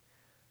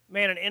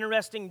Man, an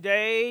interesting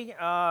day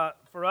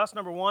for us.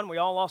 Number one, we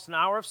all lost an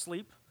hour of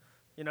sleep.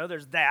 You know,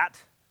 there's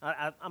that.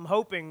 I'm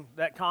hoping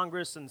that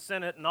Congress and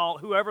Senate and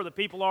whoever the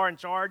people are in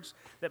charge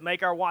that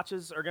make our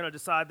watches are going to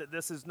decide that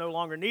this is no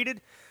longer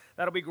needed.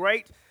 That'll be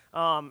great.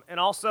 And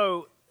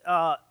also,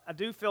 I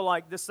do feel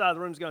like this side of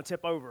the room is going to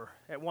tip over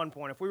at one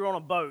point. If we were on a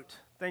boat,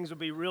 things would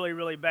be really,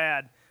 really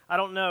bad. I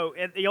don't know.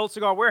 At the Old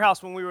Cigar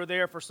Warehouse, when we were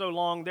there for so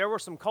long, there were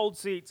some cold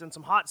seats and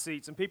some hot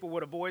seats, and people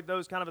would avoid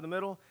those kind of in the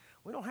middle.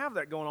 We don't have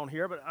that going on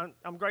here, but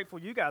I'm grateful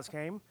you guys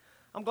came.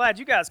 I'm glad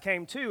you guys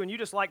came too, and you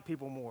just like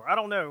people more. I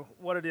don't know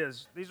what it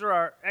is. These are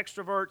our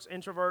extroverts,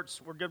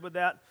 introverts. We're good with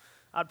that.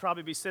 I'd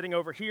probably be sitting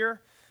over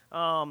here,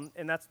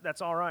 and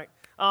that's all right.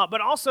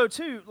 But also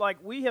too, like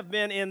we have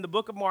been in the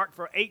book of Mark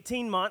for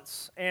 18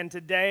 months, and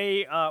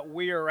today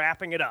we are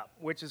wrapping it up,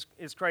 which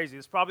is crazy.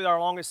 It's probably our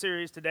longest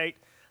series to date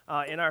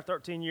in our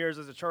 13 years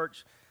as a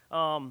church,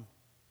 and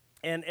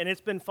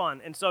it's been fun.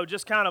 And so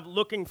just kind of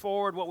looking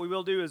forward, what we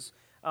will do is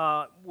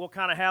we'll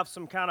kind of have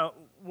some kind of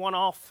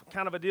one-off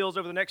kind of a deals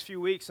over the next few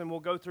weeks, and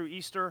we'll go through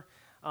Easter,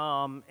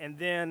 and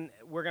then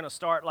we're going to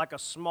start like a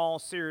small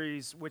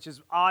series, which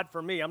is odd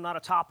for me. I'm not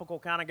a topical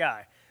kind of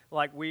guy.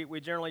 Like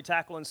we generally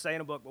tackle and say in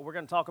a book, but we're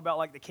going to talk about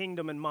like the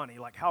kingdom and money,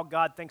 like how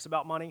God thinks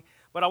about money.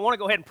 But I want to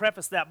go ahead and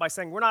preface that by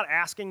saying we're not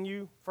asking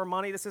you for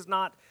money. This is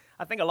not,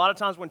 I think a lot of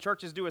times when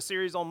churches do a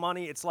series on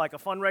money, it's like a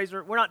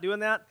fundraiser. We're not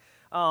doing that.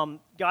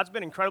 God's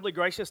been incredibly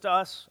gracious to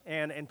us,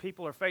 and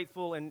people are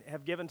faithful and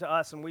have given to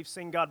us, and we've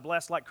seen God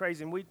bless like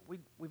crazy, and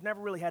we've never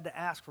really had to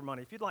ask for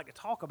money. If you'd like to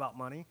talk about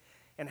money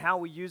and how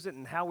we use it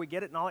and how we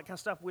get it and all that kind of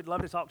stuff, we'd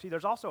love to talk to you.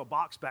 There's also a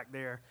box back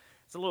there.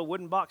 It's a little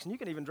wooden box, and you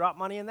can even drop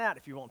money in that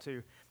if you want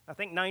to. I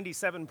think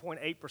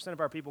 97.8% of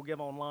our people give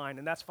online,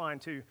 and that's fine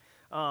too.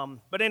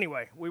 But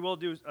anyway, we will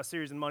do a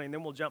series on money, and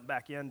then we'll jump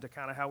back into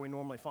kind of how we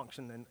normally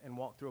function and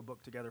walk through a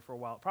book together for a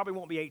while. It probably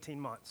won't be 18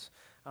 months,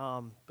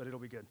 but it'll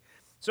be good.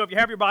 So if you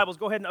have your Bibles,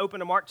 go ahead and open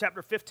to Mark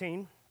chapter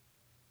 15.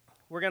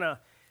 We're going to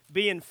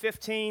be in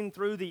 15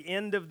 through the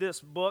end of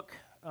this book.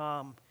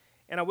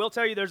 And I will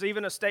tell you there's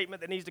even a statement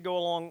that needs to go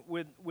along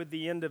with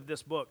the end of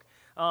this book.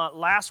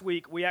 Last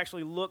week, we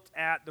actually looked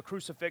at the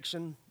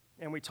crucifixion,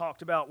 and we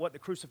talked about what the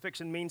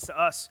crucifixion means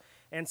to us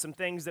and some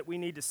things that we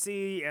need to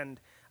see and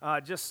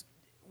just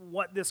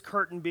what this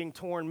curtain being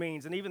torn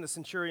means, and even the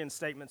centurion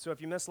statement. So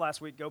if you missed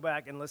last week, go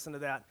back and listen to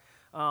that.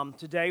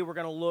 Today, we're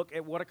going to look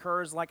at what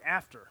occurs like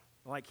after.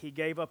 Like he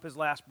gave up his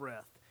last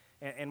breath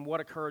and what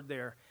occurred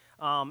there.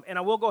 And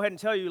I will go ahead and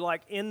tell you,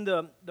 like in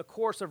the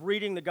course of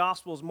reading the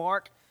Gospels,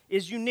 Mark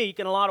is unique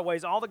in a lot of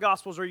ways. All the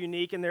Gospels are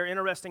unique and they're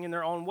interesting in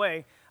their own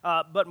way.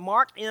 But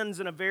Mark ends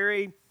in a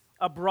very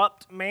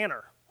abrupt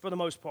manner for the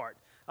most part.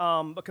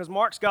 Because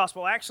Mark's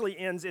Gospel actually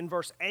ends in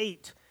verse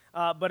 8.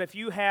 But if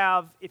you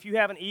have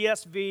an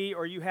ESV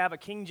or you have a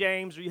King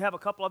James or you have a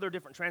couple other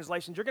different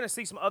translations, you're going to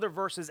see some other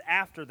verses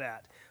after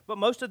that. But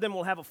most of them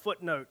will have a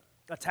footnote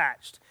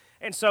attached.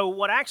 And so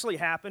what actually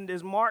happened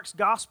is Mark's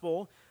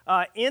gospel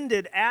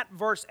ended at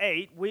verse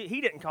 8.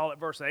 He didn't call it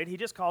verse 8. He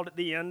just called it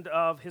the end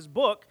of his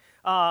book.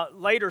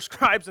 Later,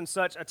 scribes and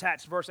such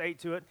attached verse 8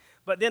 to it.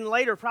 But then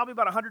later, probably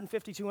about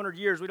 150, 200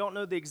 years, we don't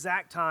know the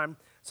exact time,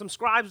 some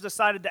scribes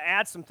decided to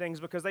add some things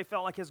because they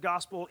felt like his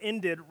gospel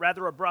ended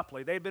rather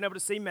abruptly. They had been able to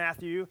see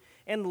Matthew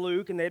and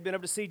Luke, and they had been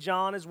able to see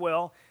John as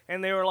well.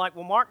 And they were like,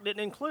 well, Mark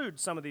didn't include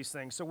some of these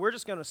things, so we're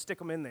just going to stick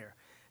them in there.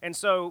 And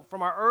so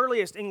from our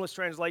earliest English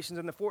translations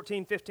in the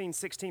 14, 15,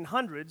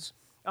 1600s,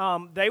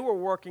 they were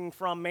working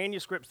from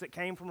manuscripts that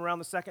came from around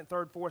the 2nd,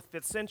 3rd, 4th,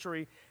 5th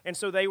century, and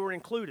so they were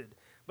included.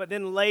 But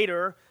then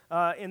later,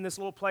 in this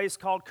little place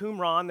called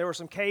Qumran, there were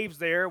some caves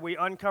there. We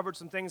uncovered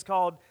some things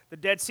called the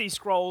Dead Sea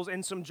Scrolls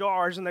in some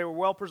jars, and they were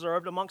well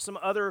preserved. Amongst some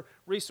other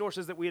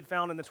resources that we had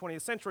found in the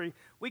 20th century,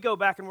 we go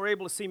back and we're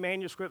able to see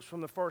manuscripts from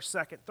the 1st,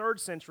 2nd, 3rd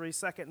century,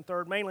 2nd and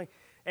 3rd mainly,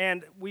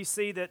 and we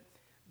see that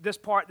this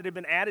part that had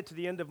been added to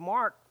the end of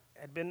Mark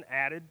had been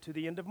added to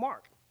the end of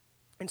Mark.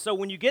 And so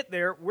when you get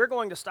there, we're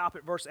going to stop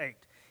at verse 8.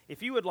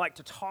 If you would like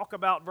to talk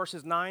about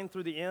verses 9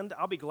 through the end,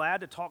 I'll be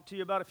glad to talk to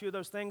you about a few of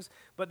those things.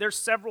 But there's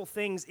several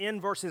things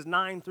in verses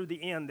 9 through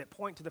the end that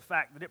point to the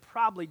fact that it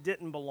probably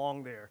didn't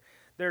belong there.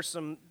 There's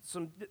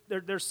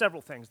there's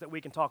several things that we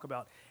can talk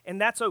about,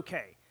 and that's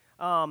okay.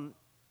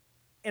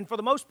 And for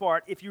the most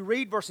part, if you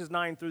read verses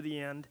 9 through the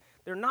end,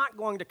 they're not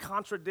going to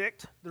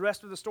contradict the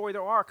rest of the story.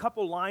 There are a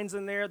couple lines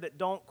in there that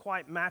don't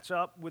quite match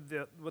up with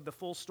the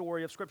full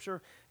story of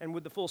Scripture and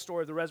with the full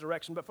story of the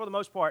resurrection. But for the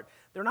most part,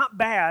 they're not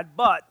bad,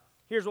 but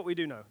here's what we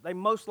do know. They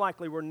most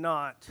likely were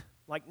not,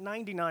 like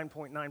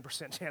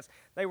 99.9% chance,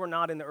 they were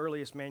not in the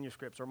earliest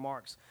manuscripts or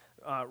Mark's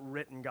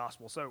written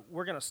gospel. So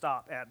we're going to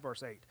stop at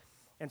verse 8.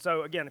 And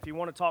so, again, if you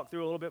want to talk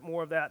through a little bit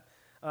more of that,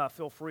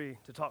 feel free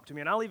to talk to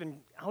me. And I'll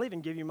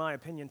even give you my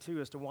opinion, too,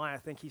 as to why I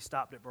think he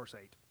stopped at verse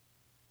 8.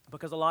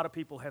 Because a lot of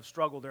people have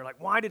struggled. They're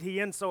like, why did he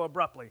end so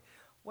abruptly?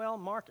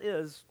 Well,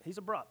 he's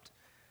abrupt.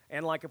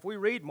 And like if we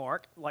read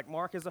Mark, like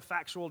Mark is a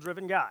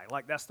factual-driven guy.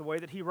 Like that's the way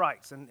that he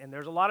writes. And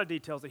there's a lot of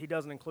details that he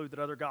doesn't include that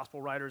other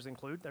gospel writers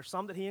include. There's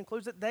some that he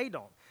includes that they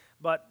don't.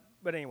 But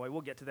anyway,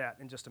 we'll get to that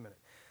in just a minute.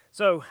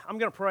 So I'm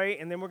going to pray,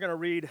 and then we're going to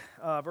read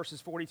verses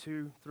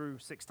 42 through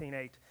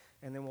 16:8,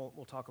 and then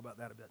we'll talk about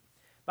that a bit.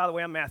 By the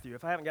way, I'm Matthew.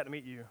 If I haven't got to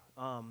meet you,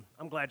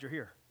 I'm glad you're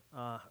here.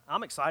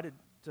 I'm excited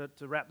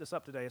to wrap this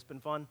up today. It's been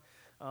fun.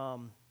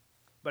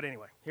 But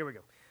anyway, here we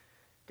go.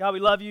 God, we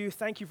love you.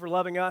 Thank you for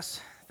loving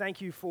us.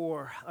 Thank you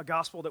for a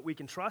gospel that we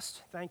can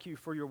trust. Thank you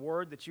for your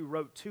word that you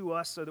wrote to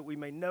us so that we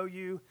may know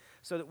you,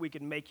 so that we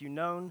can make you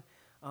known.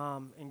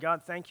 And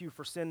God, thank you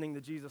for sending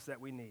the Jesus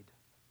that we need.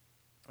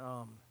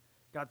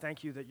 God,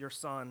 thank you that your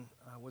son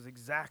was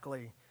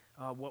exactly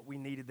what we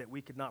needed that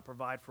we could not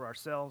provide for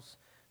ourselves.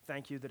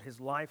 Thank you that his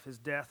life, his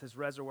death, his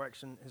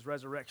resurrection,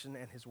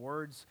 and his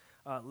words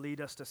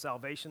lead us to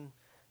salvation.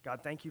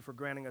 God, thank you for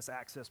granting us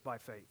access by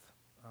faith,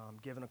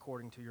 given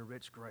according to your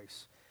rich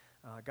grace.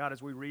 God,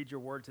 as we read your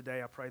word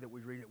today, I pray that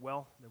we read it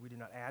well, that we do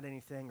not add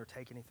anything or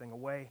take anything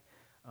away,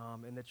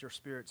 and that your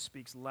Spirit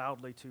speaks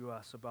loudly to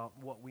us about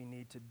what we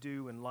need to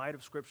do in light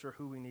of Scripture,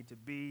 who we need to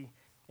be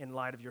in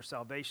light of your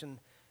salvation,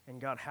 and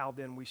God, how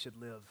then we should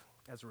live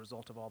as a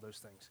result of all those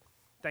things.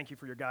 Thank you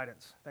for your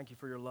guidance. Thank you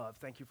for your love.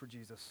 Thank you for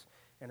Jesus.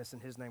 And it's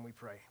in his name we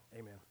pray.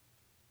 Amen.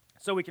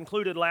 So we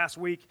concluded last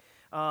week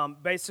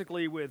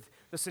basically with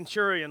the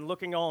centurion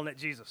looking on at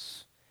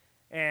Jesus.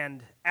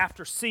 And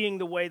after seeing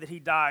the way that he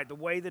died, the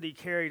way that he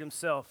carried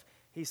himself,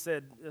 he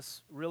said,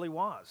 this really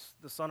was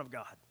the Son of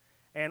God.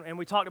 And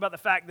we talked about the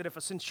fact that if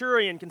a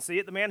centurion can see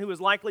it, the man who was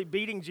likely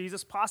beating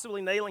Jesus,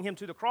 possibly nailing him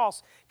to the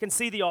cross, can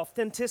see the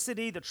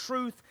authenticity, the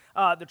truth,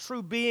 the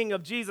true being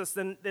of Jesus,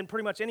 then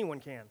pretty much anyone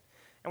can.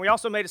 And we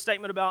also made a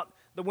statement about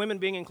the women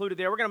being included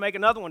there. We're going to make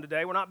another one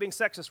today. We're not being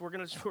sexist. We're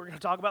going to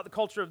talk about the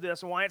culture of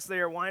this and why it's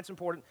there, why it's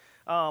important.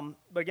 But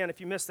again, if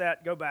you missed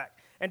that, go back.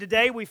 And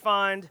today we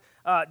find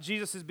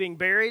Jesus is being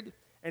buried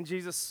and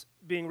Jesus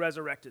being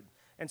resurrected.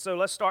 And so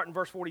let's start in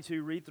verse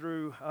 42, read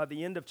through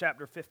the end of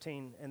chapter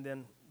 15, and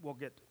then we'll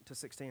get to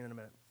 16 in a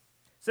minute.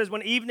 It says,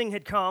 when evening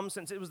had come,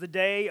 since it was the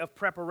day of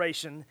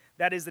preparation,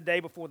 that is the day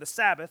before the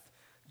Sabbath,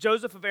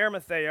 Joseph of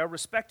Arimathea, a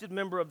respected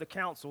member of the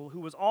council, who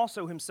was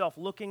also himself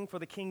looking for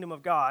the kingdom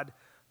of God,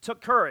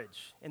 took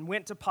courage and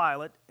went to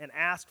Pilate and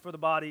asked for the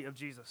body of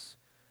Jesus.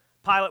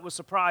 Pilate was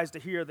surprised to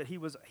hear that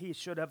he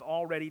should have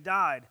already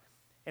died.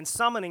 And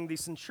summoning the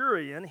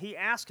centurion, he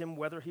asked him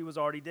whether he was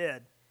already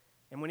dead.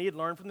 And when he had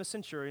learned from the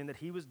centurion that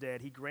he was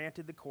dead, he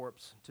granted the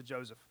corpse to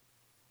Joseph.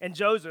 And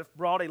Joseph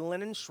brought a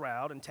linen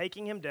shroud, and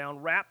taking him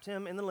down, wrapped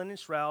him in the linen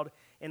shroud,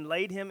 and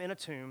laid him in a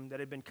tomb that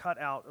had been cut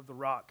out of the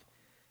rock.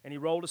 And he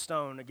rolled a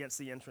stone against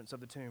the entrance of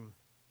the tomb.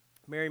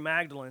 Mary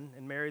Magdalene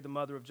and Mary, the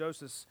mother of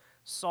Joseph,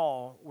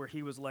 saw where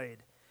he was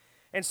laid.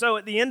 And so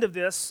at the end of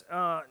this,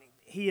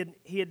 he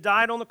had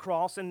died on the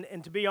cross,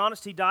 and to be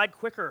honest, he died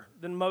quicker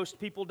than most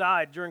people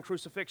died during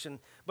crucifixion.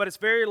 But it's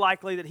very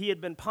likely that he had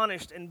been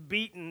punished and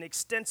beaten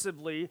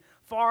extensively,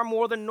 far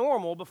more than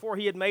normal, before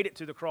he had made it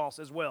to the cross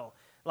as well.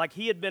 Like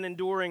he had been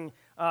enduring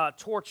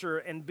torture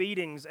and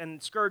beatings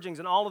and scourgings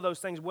and all of those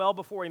things well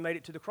before he made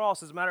it to the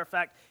cross. As a matter of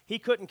fact, he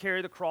couldn't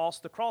carry the cross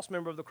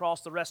member of the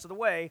cross, the rest of the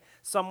way.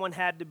 Someone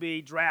had to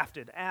be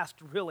drafted, asked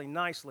really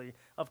nicely,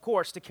 of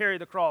course, to carry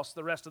the cross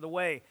the rest of the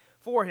way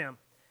for him.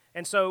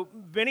 And so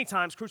many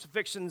times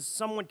crucifixions,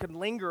 someone could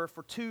linger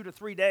for 2 to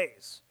 3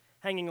 days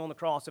hanging on the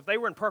cross. If they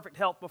were in perfect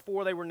health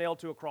before they were nailed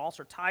to a cross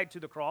or tied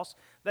to the cross,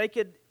 they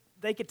could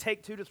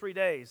take 2 to 3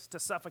 days to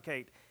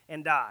suffocate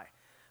and die.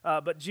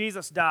 But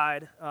Jesus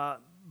died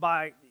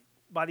by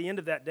the end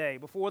of that day,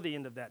 before the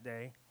end of that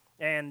day,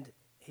 and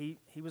he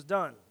was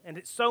done. And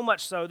it's so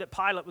much so that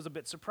Pilate was a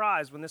bit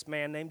surprised when this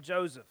man named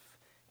Joseph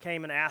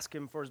came and asked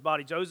him for his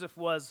body. Joseph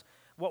was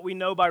what we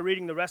know by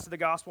reading the rest of the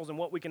Gospels and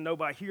what we can know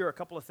by here, a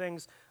couple of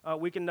things.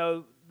 We can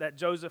know that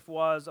Joseph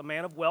was a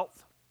man of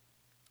wealth.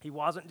 He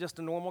wasn't just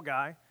a normal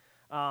guy.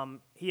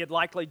 He had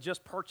likely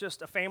just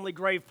purchased a family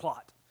grave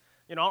plot.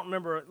 I don't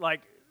remember,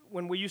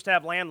 when we used to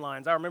have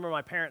landlines, I remember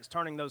my parents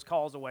turning those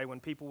calls away when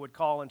people would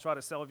call and try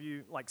to sell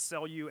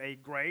you a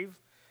grave.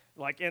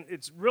 And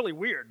it's really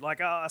weird.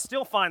 I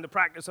still find the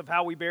practice of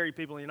how we bury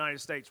people in the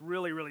United States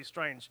really, really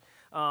strange.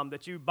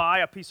 That you buy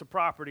a piece of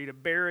property to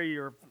bury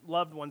your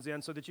loved ones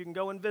in so that you can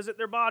go and visit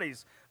their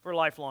bodies for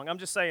lifelong. I'm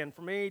just saying,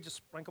 for me, just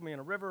sprinkle me in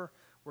a river,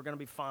 we're going to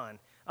be fine.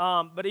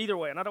 But either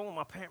way, and I don't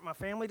want my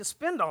family to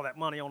spend all that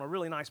money on a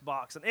really nice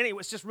box. And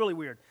anyway, it's just really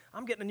weird.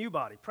 I'm getting a new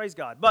body, praise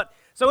God. But,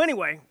 so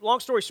anyway, long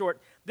story short,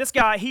 this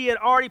guy, he had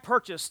already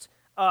purchased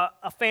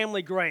a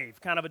family grave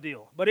kind of a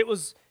deal. But it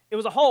was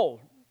a hole,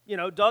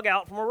 dug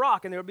out from a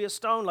rock, and there would be a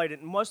stone laid in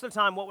it. And most of the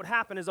time, what would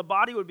happen is a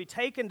body would be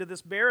taken to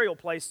this burial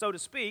place, so to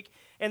speak,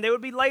 and they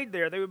would be laid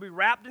there. They would be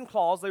wrapped in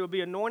cloths. They would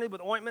be anointed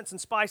with ointments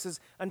and spices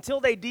until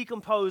they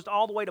decomposed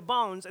all the way to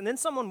bones, and then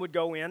someone would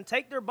go in,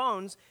 take their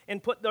bones,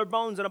 and put their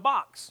bones in a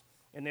box,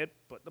 and they'd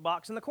put the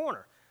box in the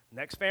corner.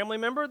 Next family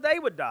member, they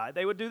would die.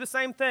 They would do the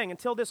same thing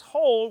until this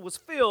hole was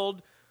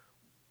filled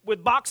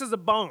with boxes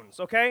of bones,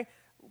 okay?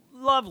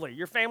 Lovely.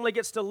 Your family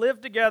gets to live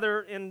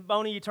together in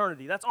bony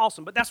eternity. That's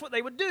awesome, but that's what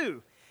they would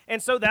do.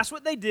 And so that's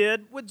what they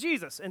did with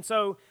Jesus. And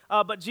so,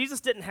 but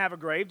Jesus didn't have a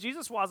grave.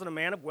 Jesus wasn't a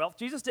man of wealth.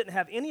 Jesus didn't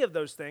have any of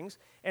those things.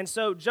 And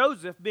so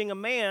Joseph, being a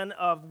man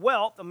of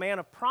wealth, a man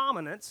of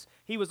prominence,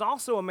 he was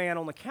also a man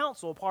on the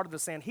council, part of the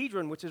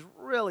Sanhedrin, which is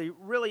really,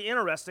 really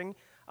interesting.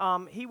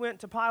 He went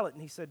to Pilate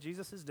and he said,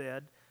 Jesus is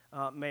dead.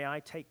 May I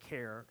take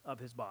care of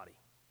his body?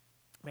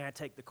 May I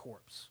take the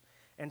corpse?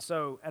 And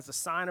so, as a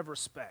sign of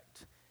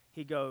respect,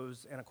 he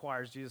goes and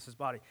acquires Jesus'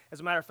 body. As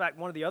a matter of fact,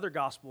 one of the other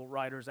gospel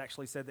writers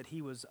actually said that he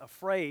was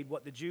afraid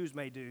what the Jews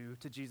may do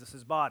to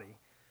Jesus' body.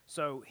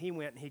 So he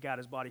went and he got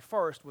his body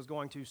first, was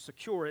going to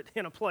secure it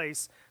in a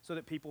place so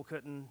that people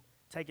couldn't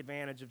take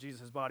advantage of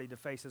Jesus' body,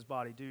 deface his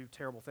body, do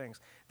terrible things.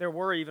 There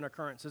were even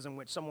occurrences in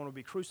which someone would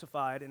be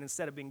crucified, and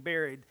instead of being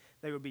buried,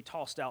 they would be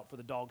tossed out for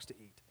the dogs to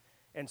eat.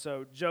 And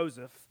so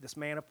Joseph, this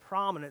man of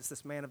prominence,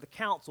 this man of the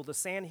council, the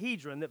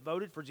Sanhedrin that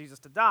voted for Jesus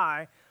to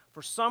die,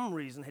 for some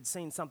reason had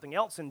seen something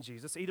else in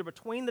Jesus, either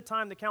between the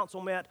time the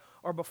council met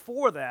or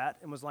before that,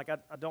 and was like, I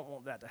don't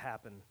want that to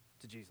happen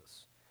to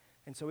Jesus.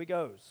 And so he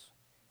goes,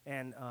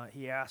 and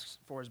he asks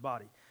for his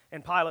body.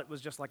 And Pilate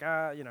was just like,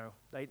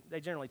 they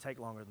generally take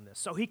longer than this.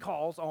 So he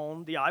calls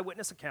on the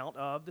eyewitness account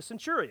of the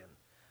centurion,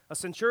 a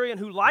centurion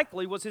who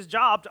likely was his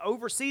job to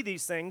oversee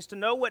these things, to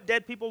know what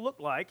dead people look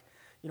like.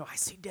 I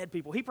see dead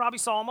people. He probably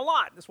saw them a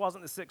lot. This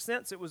wasn't The Sixth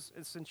Sense. It was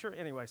a centurion.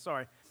 Anyway,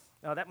 sorry.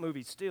 That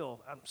movie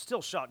I'm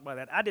still shocked by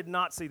that. I did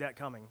not see that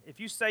coming.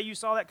 If you say you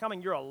saw that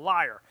coming, you're a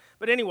liar.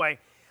 But anyway,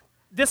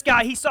 this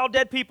guy, he saw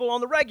dead people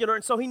on the regular,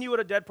 and so he knew what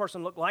a dead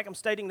person looked like. I'm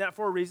stating that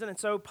for a reason. And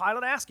so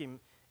Pilate asked him,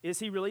 is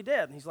he really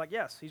dead? And he's like,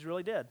 yes, he's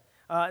really dead.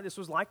 This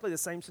was likely the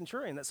same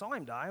centurion that saw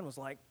him die and was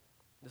like,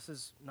 this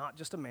is not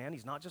just a man.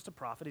 He's not just a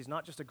prophet. He's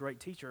not just a great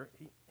teacher.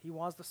 He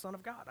was the Son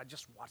of God. I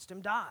just watched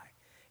him die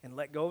and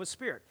let go of his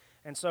spirit.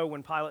 And so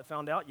when Pilate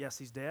found out, yes,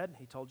 he's dead,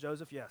 he told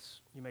Joseph,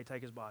 yes, you may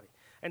take his body.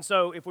 And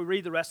so if we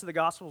read the rest of the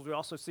Gospels, we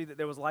also see that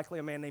there was likely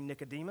a man named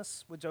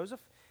Nicodemus with Joseph.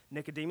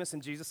 Nicodemus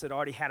and Jesus had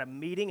already had a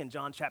meeting in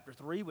John chapter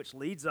 3, which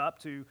leads up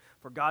to,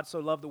 for God so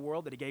loved the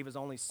world that he gave his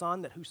only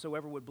son, that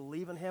whosoever would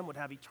believe in him would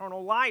have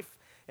eternal life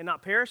and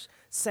not perish.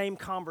 Same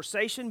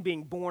conversation,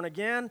 being born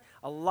again,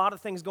 a lot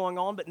of things going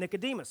on, but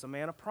Nicodemus, a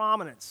man of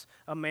prominence,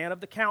 a man of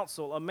the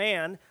council, a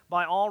man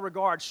by all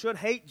regards should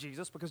hate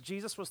Jesus because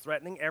Jesus was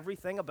threatening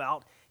everything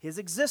about his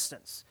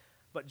existence.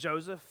 But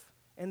Joseph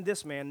and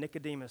this man,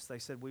 Nicodemus, they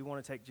said, we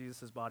want to take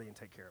Jesus' body and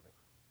take care of him.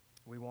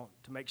 We want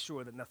to make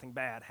sure that nothing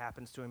bad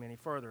happens to him any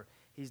further.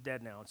 He's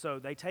dead now. And so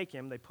they take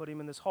him, they put him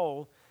in this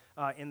hole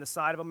in the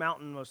side of a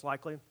mountain, most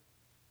likely.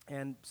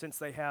 And since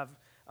they have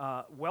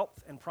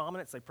wealth and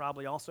prominence, they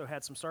probably also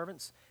had some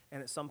servants.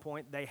 And at some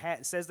point,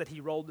 it says that he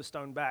rolled the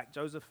stone back.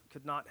 Joseph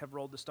could not have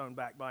rolled the stone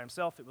back by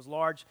himself. It was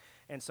large.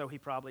 And so he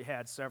probably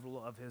had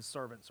several of his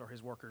servants or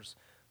his workers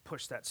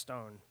push that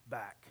stone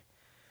back.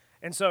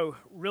 And so,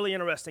 really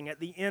interesting,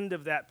 at the end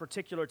of that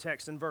particular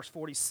text in verse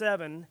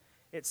 47,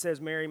 it says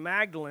Mary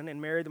Magdalene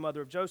and Mary, the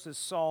mother of Joseph,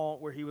 saw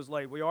where he was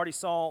laid. We already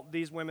saw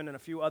these women and a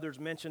few others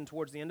mentioned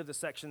towards the end of the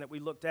section that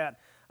we looked at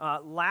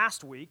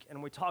last week,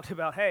 and we talked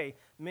about, hey,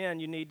 men,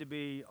 you need to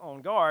be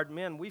on guard.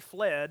 Men, we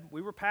fled.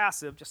 We were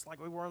passive, just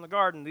like we were in the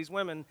garden. These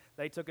women,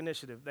 they took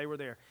initiative. They were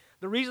there.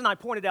 The reason I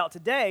pointed out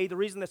today, the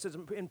reason this is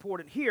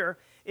important here,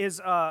 is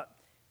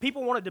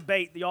people want to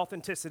debate the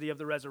authenticity of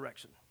the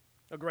resurrection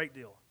a great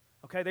deal.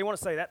 Okay, they want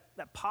to say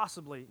that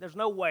possibly, there's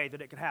no way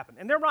that it could happen.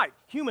 And they're right,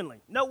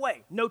 humanly, no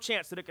way, no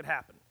chance that it could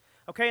happen.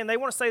 Okay, and they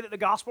want to say that the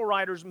gospel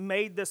writers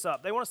made this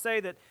up. They want to say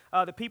that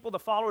the people, the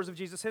followers of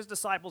Jesus, his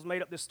disciples,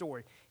 made up this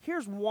story.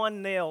 Here's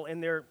one nail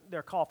in their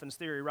coffins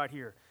theory right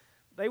here.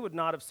 They would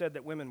not have said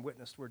that women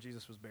witnessed where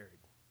Jesus was buried.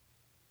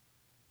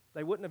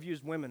 They wouldn't have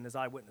used women as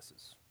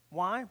eyewitnesses.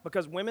 Why?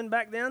 Because women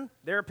back then,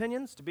 their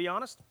opinions, to be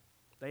honest,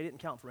 they didn't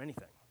count for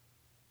anything.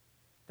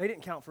 They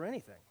didn't count for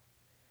anything.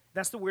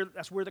 That's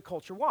where the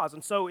culture was.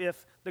 And so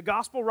if the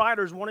gospel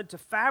writers wanted to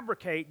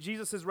fabricate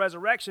Jesus'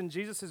 resurrection,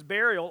 Jesus'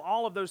 burial,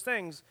 all of those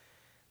things,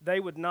 they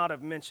would not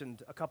have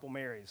mentioned a couple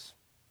Marys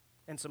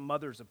and some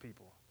mothers of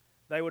people.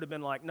 They would have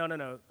been like,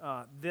 no,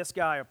 this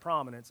guy of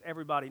prominence,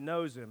 everybody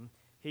knows him.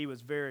 He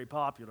was very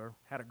popular,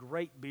 had a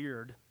great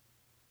beard.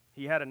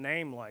 He had a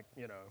name like,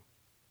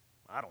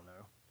 I don't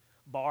know,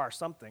 Bar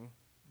something.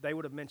 They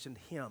would have mentioned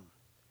him.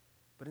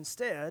 But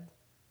instead,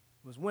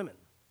 it was women.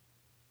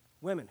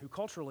 Women who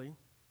culturally,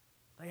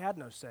 they had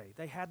no say,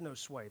 they had no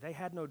sway, they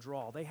had no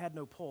draw, they had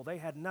no pull, they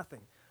had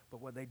nothing.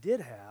 But what they did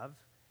have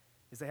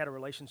is they had a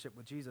relationship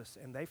with Jesus,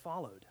 and they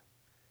followed,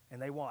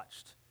 and they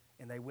watched,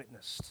 and they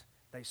witnessed,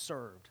 they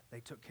served,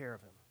 they took care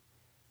of him.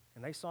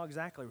 And they saw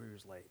exactly where he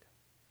was laid.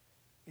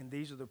 And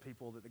these are the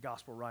people that the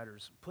gospel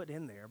writers put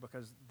in there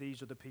because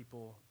these are the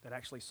people that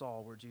actually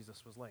saw where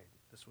Jesus was laid.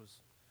 This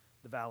was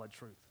the valid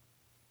truth.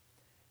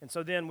 And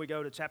so then we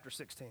go to chapter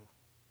 16.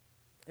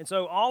 And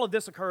so all of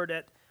this occurred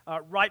at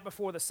right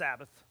before the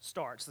Sabbath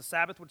starts. The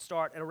Sabbath would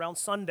start at around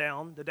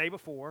sundown the day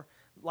before,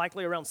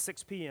 likely around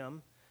 6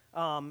 p.m.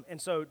 And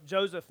so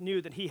Joseph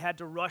knew that he had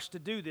to rush to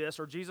do this,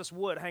 or Jesus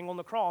would hang on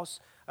the cross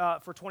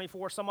for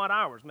 24 some odd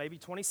hours, maybe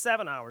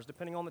 27 hours,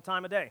 depending on the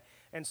time of day.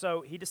 And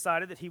so he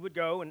decided that he would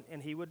go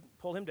and he would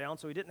pull him down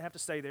so he didn't have to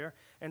stay there.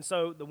 And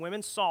so the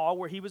women saw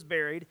where he was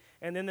buried.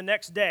 And then the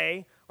next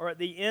day, or at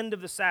the end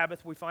of the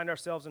Sabbath, we find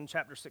ourselves in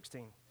chapter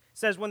 16. It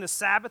says, when the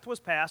Sabbath was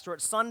passed, or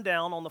at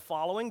sundown on the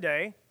following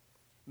day,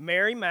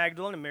 Mary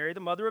Magdalene and Mary, the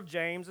mother of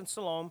James and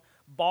Salome,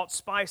 bought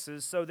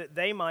spices so that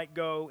they might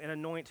go and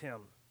anoint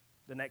him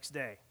the next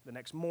day, the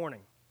next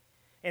morning.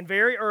 And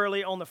very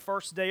early on the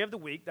first day of the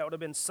week, that would have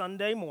been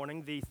Sunday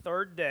morning, the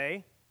third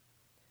day,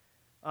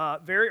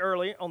 very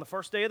early on the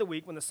first day of the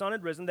week, when the sun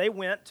had risen, they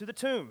went to the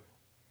tomb.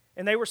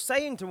 And they were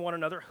saying to one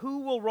another, who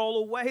will roll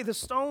away the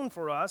stone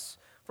for us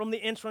from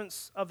the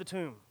entrance of the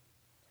tomb?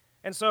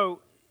 And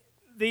so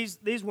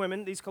these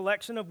women, these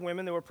collection of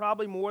women, there were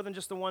probably more than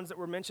just the ones that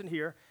were mentioned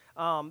here,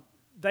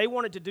 they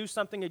wanted to do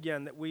something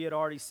again that we had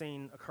already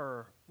seen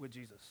occur with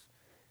Jesus.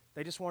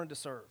 They just wanted to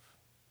serve.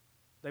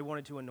 They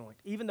wanted to anoint.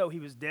 Even though he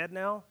was dead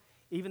now,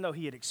 even though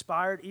he had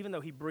expired, even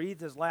though he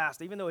breathed his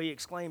last, even though he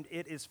exclaimed,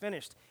 it is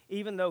finished,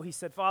 even though he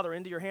said, Father,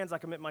 into your hands I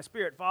commit my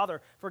spirit.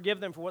 Father, forgive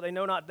them for what they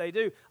know not they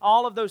do.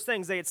 All of those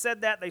things, they had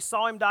said that. They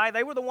saw him die.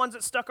 They were the ones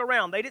that stuck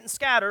around. They didn't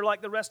scatter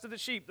like the rest of the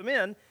sheep. The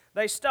men,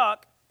 they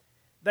stuck.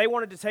 They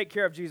wanted to take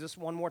care of Jesus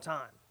one more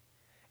time.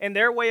 And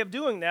their way of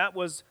doing that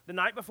was the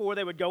night before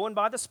they would go and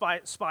buy the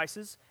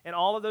spices and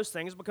all of those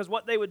things, because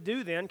what they would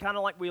do then, kind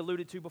of like we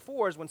alluded to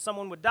before, is when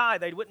someone would die,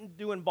 they wouldn't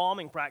do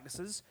embalming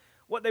practices.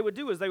 What they would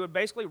do is they would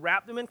basically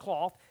wrap them in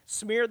cloth,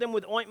 smear them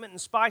with ointment and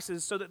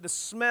spices so that the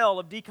smell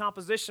of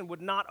decomposition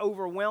would not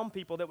overwhelm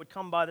people that would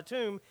come by the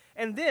tomb,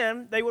 and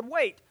then they would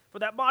wait for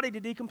that body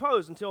to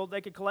decompose until they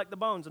could collect the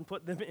bones and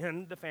put them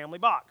in the family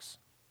box.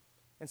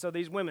 And so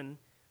these women,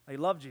 they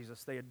loved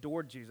Jesus, they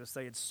adored Jesus,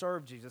 they had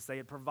served Jesus, they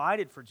had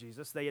provided for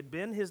Jesus, they had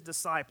been his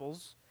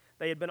disciples,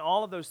 they had been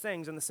all of those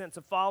things in the sense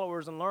of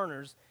followers and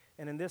learners,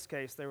 and in this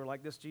case, they were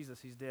like, this Jesus,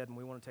 he's dead, and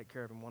we want to take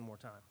care of him one more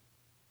time.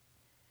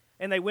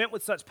 And they went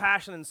with such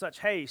passion and such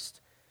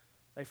haste,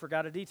 they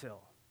forgot a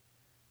detail.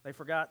 They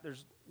forgot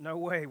there's no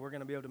way we're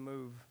going to be able to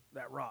move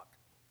that rock.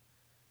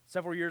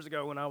 Several years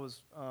ago when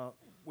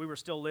we were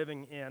still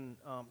living in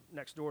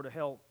next door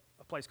to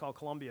a place called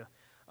Columbia.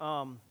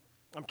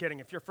 I'm kidding.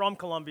 If you're from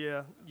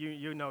Columbia,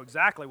 you know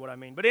exactly what I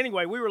mean. But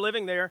anyway, we were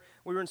living there.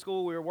 We were in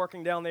school. We were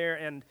working down there.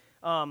 And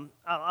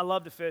I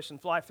love to fish and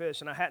fly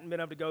fish. And I hadn't been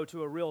able to go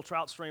to a real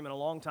trout stream in a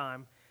long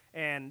time.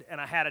 And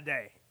I had a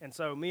day. And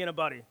so me and a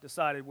buddy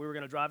decided we were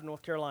going to drive to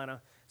North Carolina,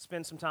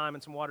 spend some time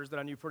in some waters that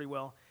I knew pretty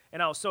well.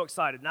 And I was so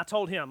excited. And I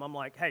told him, I'm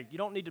like, hey, you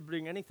don't need to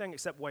bring anything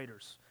except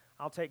waders.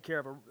 I'll take care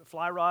of a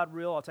fly rod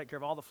reel. I'll take care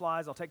of all the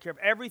flies. I'll take care of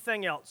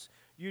everything else.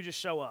 You just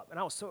show up. And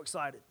I was so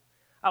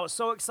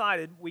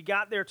excited. We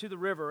got there to the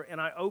river,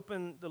 and I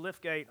opened the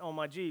lift gate on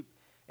my Jeep,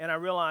 and I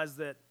realized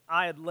that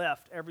I had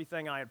left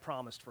everything I had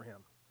promised for him.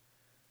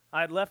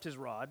 I had left his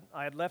rod.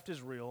 I had left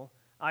his reel.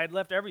 I had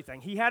left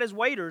everything. He had his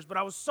waders, but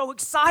I was so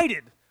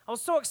excited. I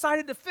was so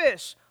excited to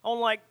fish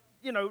on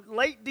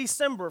late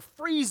December,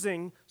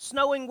 freezing,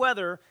 snowing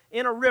weather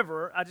in a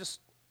river.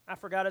 I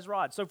forgot his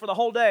rod. So for the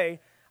whole day,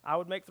 I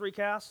would make 3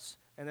 casts,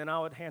 and then I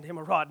would hand him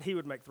a rod, and he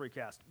would make 3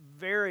 casts.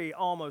 Very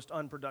almost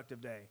unproductive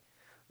day.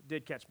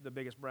 Did catch the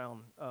biggest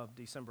brown of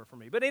December for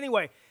me. But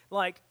anyway,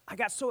 I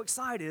got so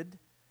excited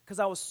because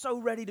I was so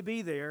ready to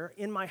be there.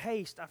 In my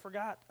haste, I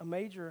forgot a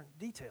major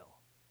detail.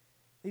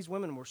 These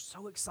women were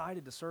so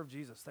excited to serve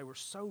Jesus. They were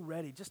so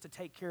ready just to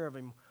take care of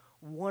him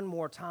one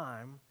more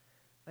time.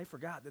 They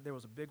forgot that there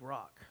was a big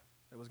rock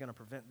that was going to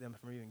prevent them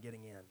from even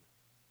getting in,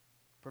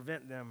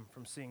 prevent them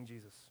from seeing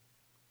Jesus.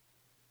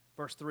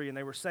 Verse 3, and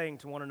they were saying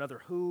to one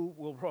another, who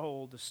will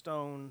roll the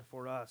stone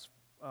for us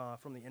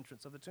from the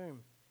entrance of the tomb?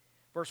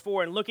 Verse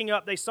 4, and looking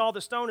up, they saw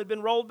the stone had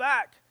been rolled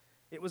back.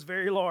 It was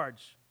very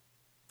large.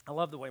 I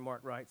love the way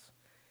Mark writes.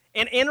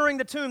 And entering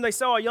the tomb, they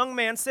saw a young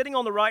man sitting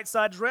on the right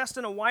side, dressed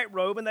in a white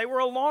robe, and they were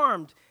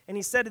alarmed. And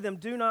he said to them,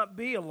 do not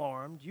be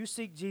alarmed. You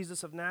seek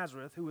Jesus of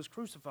Nazareth, who was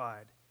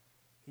crucified.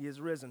 He is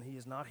risen. He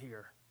is not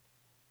here.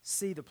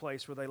 See the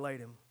place where they laid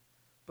him.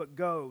 But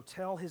go,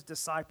 tell his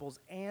disciples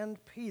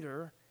and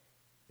Peter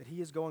that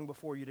he is going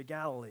before you to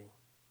Galilee.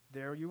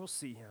 There you will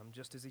see him,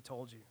 just as he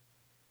told you.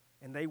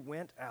 And they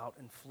went out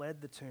and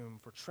fled the tomb,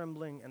 for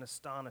trembling and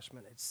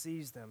astonishment had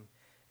seized them,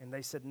 and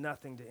they said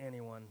nothing to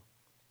anyone,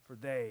 for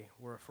they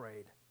were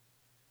afraid.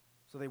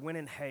 So they went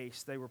in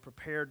haste. They were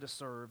prepared to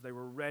serve. They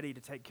were ready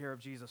to take care of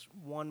Jesus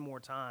one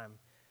more time.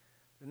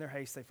 In their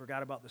haste, they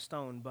forgot about the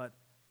stone, but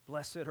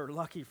blessed or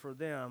lucky for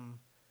them,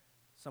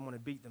 someone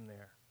had beat them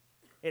there.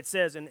 It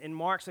says in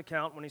Mark's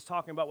account, when he's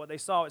talking about what they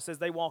saw, it says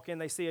they walk in,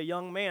 they see a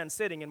young man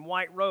sitting in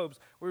white robes.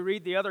 We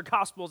read the other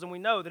Gospels, and we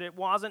know that it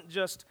wasn't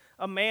just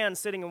a man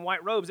sitting in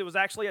white robes. It was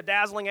actually a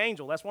dazzling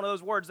angel. That's one of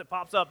those words that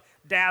pops up,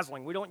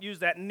 dazzling. We don't use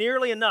that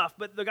nearly enough,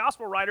 but the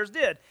Gospel writers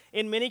did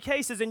in many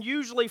cases, and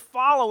usually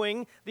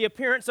following the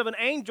appearance of an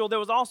angel, there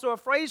was also a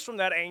phrase from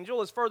that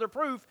angel as further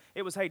proof.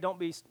 It was, hey, don't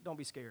be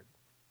scared.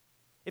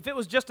 If it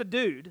was just a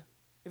dude,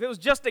 if it was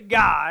just a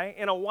guy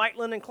in a white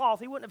linen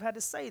cloth, he wouldn't have had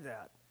to say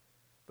that.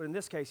 But in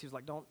this case, he was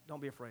like,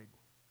 don't be afraid.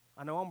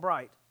 I know I'm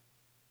bright.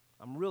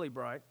 I'm really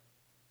bright.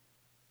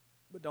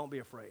 But don't be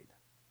afraid.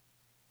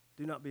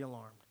 Do not be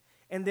alarmed.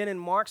 And then in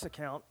Mark's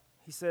account,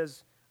 he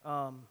says,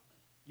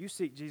 you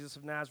seek Jesus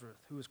of Nazareth,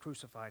 who was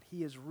crucified.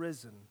 He is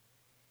risen.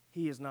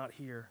 He is not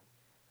here.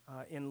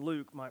 In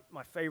Luke,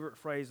 my favorite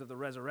phrase of the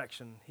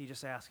resurrection, he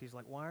just asks, he's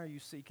like, why are you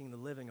seeking the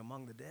living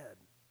among the dead?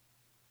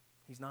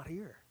 He's not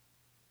here.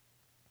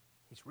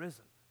 He's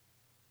risen.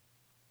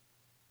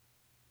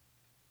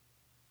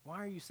 Why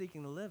are you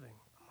seeking the living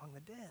among the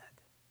dead?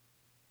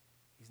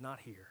 He's not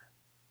here.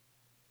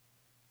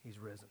 He's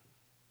risen.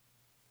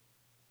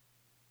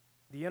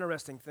 The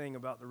interesting thing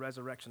about the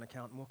resurrection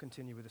account, and we'll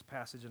continue with this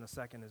passage in a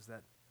second, is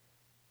that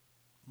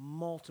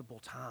multiple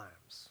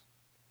times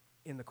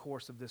in the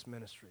course of this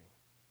ministry,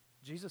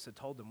 Jesus had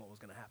told them what was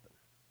going to happen.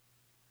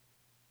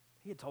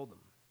 He had told them.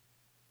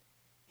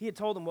 He had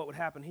told them what would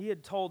happen. He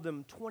had told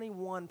them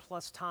 21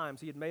 plus times.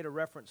 He had made a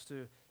reference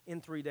to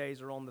in 3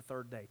 days or on the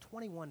third day.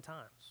 21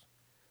 times.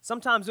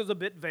 Sometimes it was a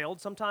bit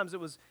veiled. Sometimes it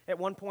was, at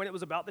one point, it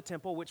was about the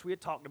temple, which we had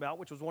talked about,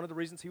 which was one of the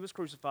reasons he was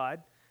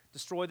crucified.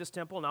 Destroy this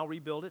temple, and I'll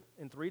rebuild it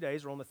in 3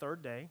 days or on the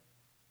third day.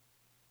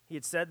 He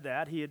had said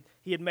that. He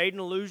had made an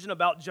allusion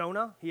about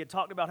Jonah. He had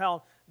talked about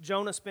how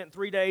Jonah spent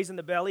 3 days in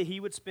the belly. He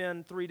would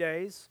spend 3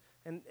 days.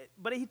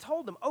 But he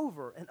told them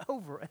over and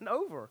over and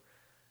over.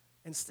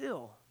 And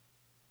still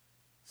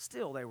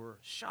they were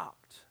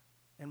shocked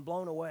and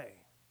blown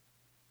away.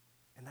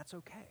 And that's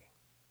okay.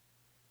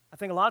 I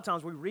think a lot of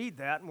times we read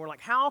that and we're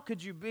like, how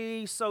could you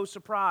be so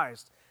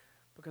surprised?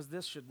 Because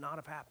this should not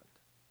have happened.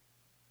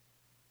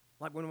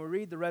 Like when we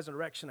read the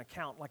resurrection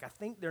account, like I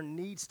think there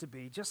needs to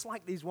be, just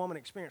like these women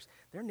experienced,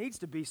 there needs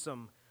to be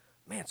some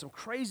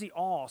crazy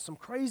awe, some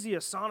crazy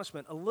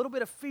astonishment, a little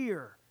bit of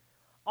fear,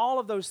 all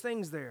of those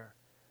things there.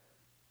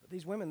 But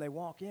these women, they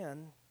walk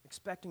in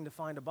expecting to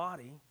find a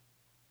body,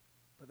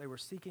 but they were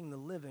seeking the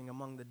living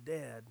among the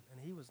dead,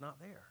 and he was not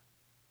there.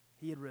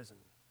 He had risen.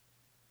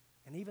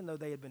 And even though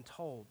they had been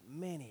told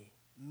many,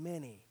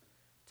 many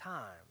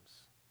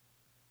times,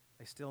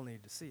 they still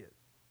needed to see it.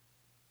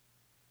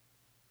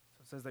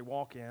 So it says they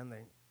walk in,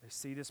 they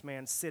see this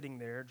man sitting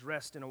there,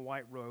 dressed in a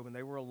white robe, and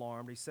they were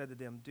alarmed. He said to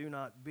them, do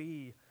not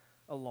be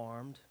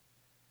alarmed.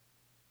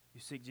 You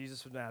seek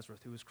Jesus of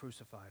Nazareth, who was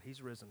crucified.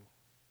 He's risen.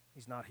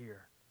 He's not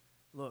here.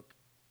 Look,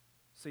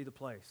 see the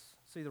place.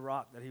 See the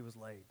rock that he was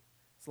laid.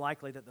 It's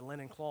likely that the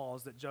linen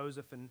cloths that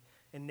Joseph and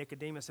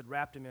Nicodemus had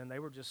wrapped him in, they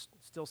were just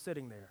still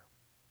sitting there.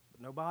 But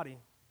no body,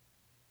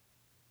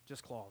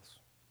 just cloths.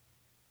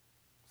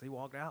 So he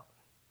walked out.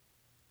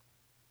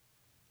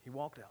 He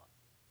walked out.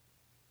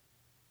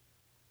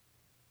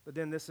 But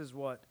then this is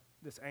what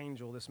this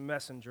angel, this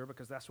messenger,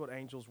 because that's what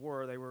angels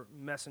were. They were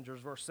messengers.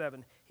 Verse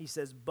 7, he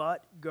says,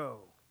 but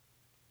go.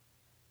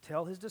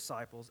 Tell his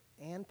disciples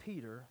and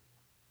Peter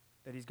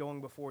that he's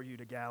going before you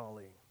to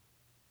Galilee.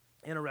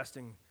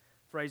 Interesting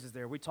phrases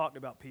there. We talked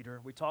about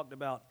Peter. We talked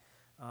about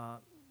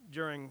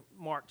during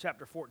Mark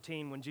chapter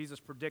 14 when Jesus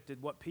predicted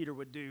what Peter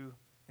would do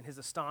in his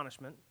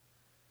astonishment.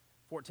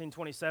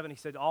 14:27, he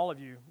said, all of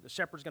you, the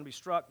shepherd's going to be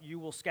struck, you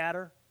will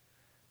scatter.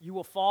 You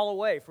will fall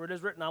away, for it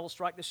is written, I will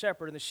strike the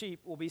shepherd, and the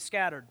sheep will be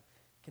scattered.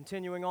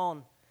 Continuing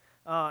on,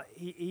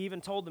 he even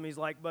told them, he's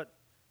like, but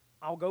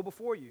I'll go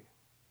before you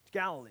to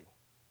Galilee.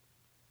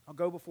 I'll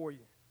go before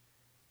you.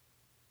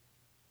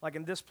 Like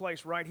in this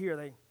place right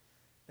here,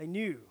 they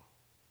knew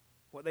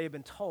what they had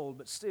been told,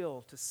 but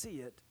still to see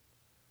it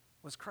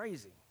was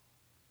crazy.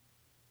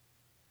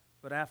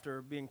 But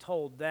after being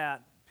told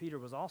that, Peter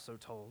was also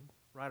told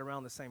right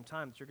around the same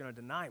time that you're going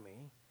to deny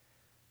me.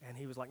 And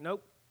he was like,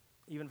 nope,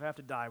 even if I have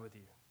to die with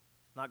you,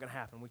 not going to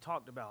happen. We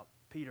talked about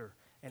Peter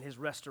and his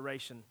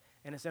restoration.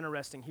 And it's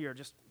interesting here,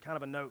 just kind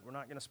of a note. We're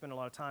not going to spend a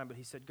lot of time, but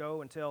he said,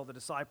 go and tell the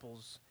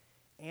disciples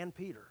and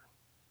Peter.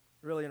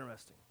 Really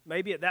interesting.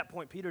 Maybe at that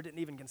point, Peter didn't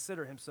even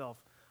consider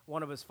himself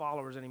one of his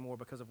followers anymore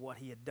because of what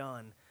he had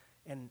done.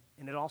 And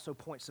it also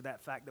points to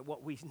that fact that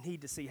what we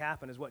need to see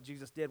happen is what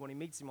Jesus did when he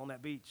meets him on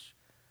that beach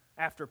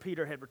after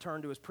Peter had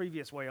returned to his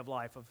previous way of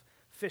life of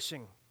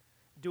fishing,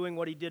 doing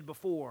what he did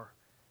before.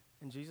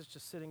 And Jesus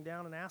just sitting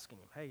down and asking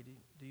him, hey,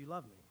 do you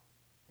love me?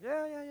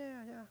 Yeah,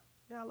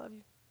 I love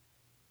you.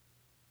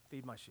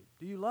 Feed my sheep.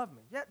 Do you love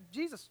me? Yeah,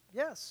 Jesus,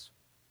 yes,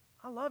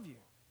 I love you.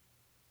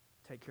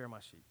 Take care of my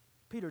sheep.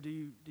 Peter, do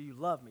you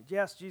love me?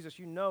 Yes, Jesus,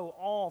 you know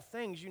all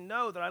things. You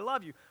know that I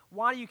love you.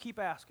 Why do you keep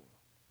asking?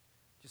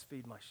 Just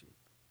feed my sheep.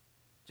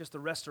 Just the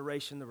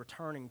restoration, the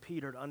returning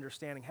Peter to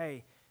understanding,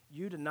 hey,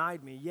 you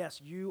denied me.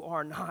 Yes, you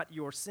are not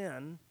your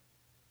sin.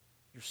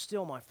 You're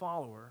still my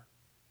follower.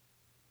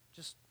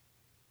 Just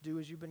do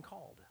as you've been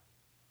called.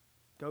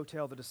 Go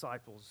tell the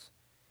disciples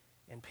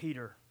and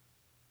Peter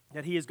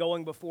that he is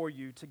going before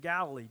you to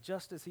Galilee,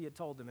 just as he had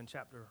told them in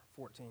chapter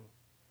 14.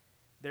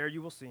 There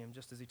you will see him,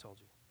 just as he told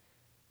you.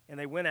 And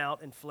they went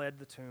out and fled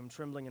the tomb,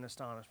 trembling in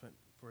astonishment,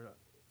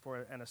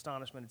 for an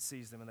astonishment had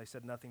seized them, and they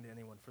said nothing to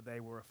anyone, for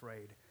they were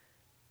afraid.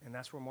 And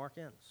that's where Mark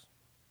ends,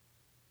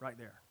 right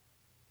there.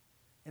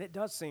 And it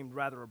does seem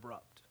rather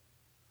abrupt.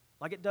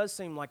 Like it does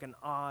seem like an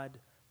odd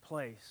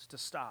place to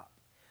stop.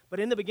 But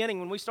in the beginning,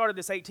 when we started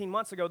this 18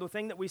 months ago, the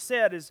thing that we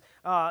said is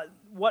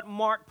what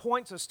Mark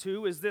points us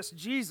to is this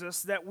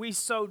Jesus that we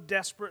so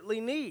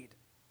desperately need.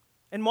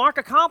 And Mark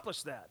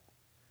accomplished that.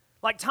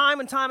 Like time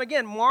and time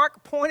again,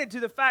 Mark pointed to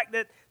the fact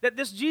that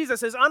this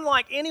Jesus is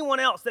unlike anyone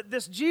else, that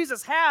this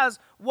Jesus has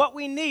what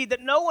we need,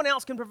 that no one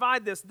else can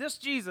provide this. This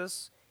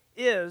Jesus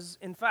is,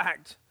 in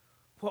fact,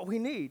 what we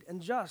need and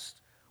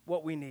just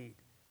what we need.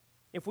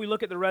 If we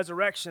look at the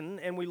resurrection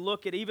and we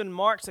look at even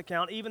Mark's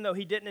account, even though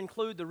he didn't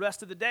include the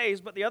rest of the days,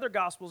 but the other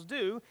Gospels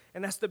do,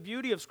 and that's the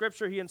beauty of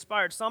Scripture. He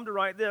inspired some to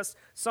write this,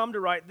 some to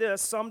write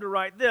this, some to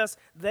write this.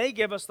 They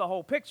give us the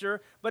whole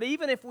picture. But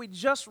even if we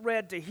just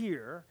read to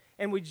here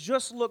and we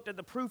just looked at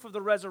the proof of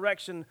the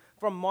resurrection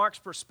from Mark's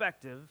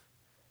perspective,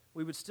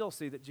 we would still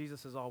see that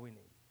Jesus is all we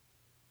need,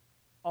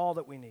 all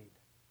that we need.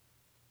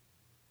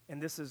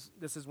 And this is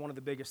one of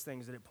the biggest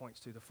things that it points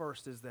to. The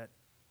first is that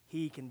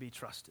he can be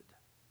trusted.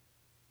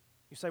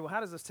 You say, well, how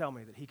does this tell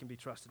me that he can be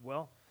trusted?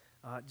 Well,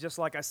 just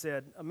like I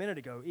said a minute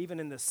ago, even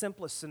in the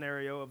simplest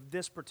scenario of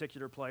this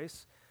particular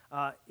place,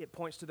 it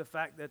points to the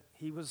fact that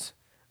he was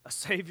a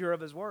savior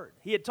of his word.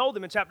 He had told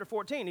them in chapter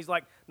 14, he's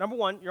like, number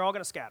one, you're all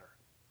going to scatter.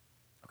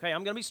 Okay,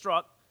 I'm going to be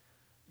struck.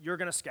 You're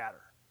going to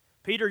scatter.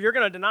 Peter, you're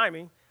going to deny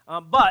me.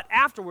 But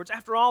afterwards,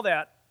 after all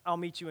that, I'll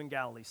meet you in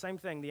Galilee. Same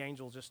thing the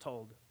angel just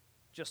told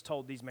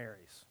these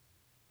Marys,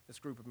 this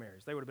group of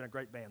Marys. They would have been a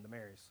great band, the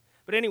Marys.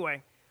 But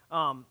anyway,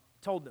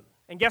 told them.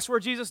 And guess where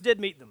Jesus did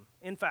meet them?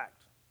 In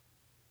fact,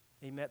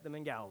 he met them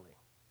in Galilee,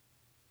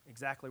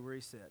 exactly where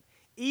he said.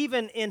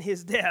 Even in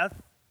his death,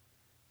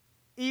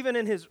 even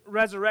in his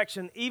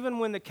resurrection, even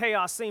when the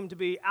chaos seemed to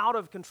be out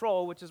of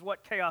control, which is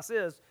what chaos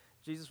is,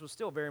 Jesus was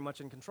still very much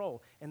in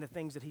control. And the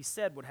things that he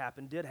said would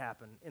happen did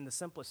happen. In the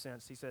simplest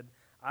sense, he said,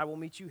 I will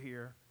meet you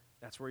here.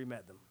 That's where he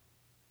met them,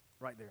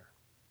 right there.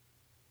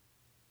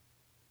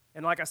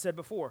 And like I said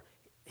before,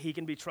 he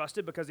can be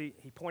trusted because he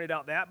pointed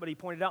out that, but he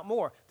pointed out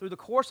more. Through the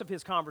course of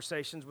his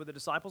conversations with the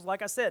disciples,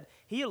 like I said,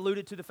 he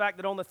alluded to the fact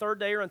that on the third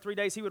day or in 3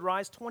 days he would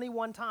rise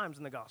 21 times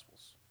in the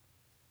Gospels.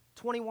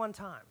 21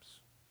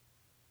 times.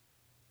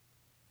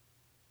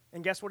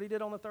 And guess what he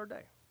did on the third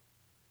day?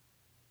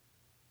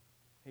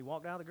 He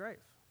walked out of the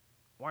grave.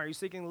 Why are you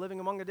seeking the living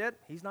among the dead?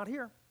 He's not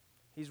here.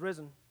 He's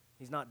risen.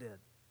 He's not dead.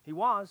 He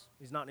was.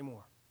 He's not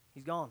anymore.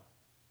 He's gone.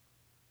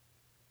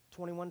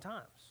 21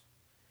 times.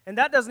 And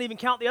that doesn't even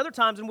count the other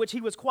times in which he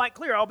was quite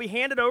clear. I'll be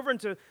handed over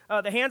into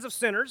the hands of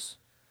sinners.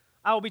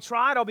 I will be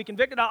tried. I'll be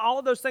convicted. All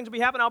of those things will be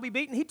happening. I'll be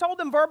beaten. He told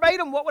them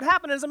verbatim what would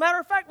happen. As a matter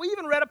of fact, we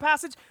even read a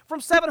passage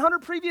from 700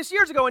 previous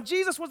years ago, and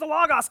Jesus was the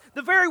Logos,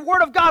 the very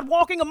Word of God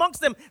walking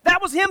amongst them.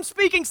 That was him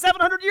speaking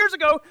 700 years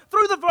ago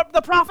through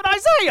the prophet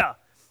Isaiah.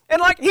 And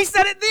like he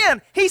said it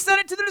then, he said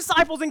it to the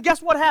disciples, and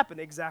guess what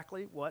happened?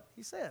 Exactly what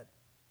he said.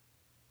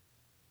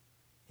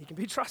 He can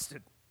be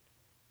trusted.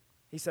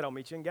 He said, I'll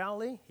meet you in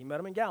Galilee. He met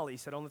him in Galilee. He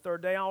said, on the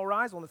third day I'll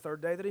rise, on the third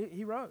day that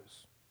he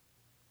rose.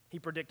 He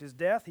predicted his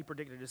death. He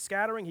predicted his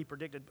scattering. He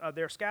predicted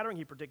their scattering.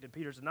 He predicted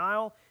Peter's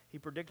denial. He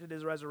predicted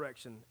his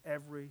resurrection.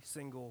 Every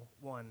single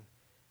one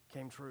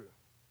came true.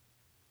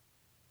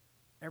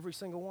 Every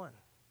single one.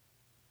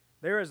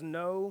 There is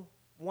no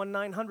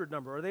 1-900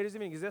 number, or they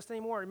doesn't even exist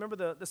anymore. Remember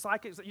the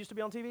psychics that used to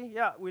be on TV?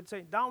 Yeah, we'd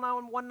say, dial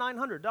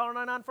 1-900,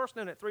 $1.99 first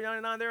minute,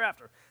 $3.99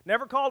 thereafter.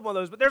 Never called one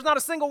of those, but there's not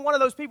a single one of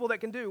those people that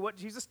can do what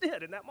Jesus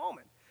did in that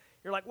moment.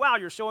 You're like, wow,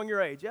 you're showing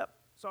your age. Yep,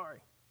 sorry.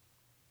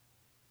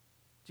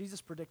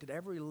 Jesus predicted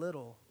every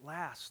little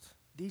last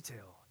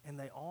detail, and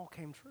they all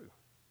came true.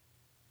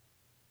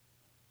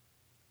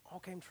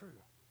 All came true.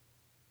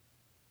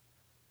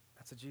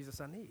 That's a Jesus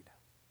I need.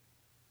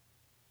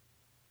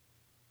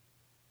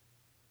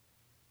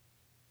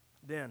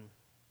 Then,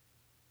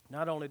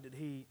 not only did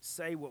he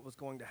say what was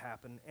going to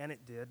happen, and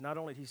it did. Not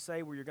only did he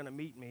say, well, you're going to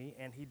meet me,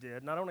 and he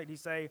did. Not only did he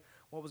say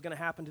what was going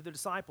to happen to the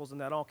disciples, and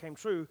that all came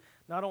true.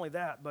 Not only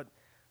that, but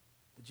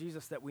the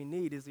Jesus that we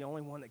need is the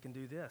only one that can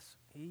do this.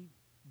 He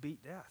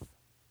beat death.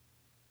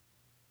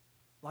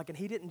 And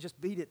he didn't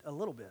just beat it a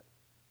little bit.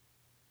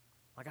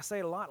 Like I say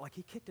it a lot, like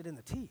he kicked it in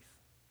the teeth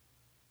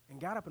and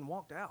got up and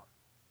walked out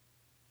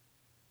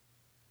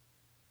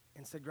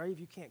and said, grave,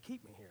 you can't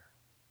keep me here.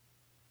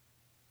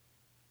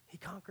 He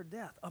conquered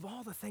death. Of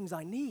all the things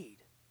I need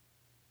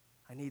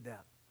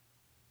that.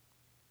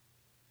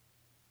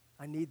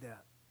 I need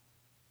that.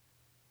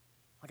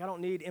 I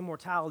don't need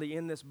immortality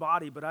in this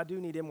body, but I do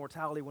need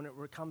immortality when it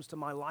comes to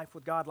my life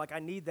with God. I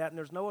need that, and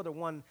there's no other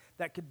one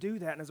that could do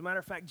that. And as a matter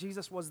of fact,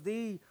 Jesus was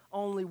the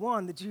only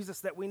one, the Jesus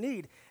that we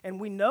need. And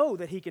we know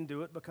that he can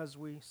do it because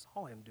we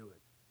saw him do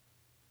it.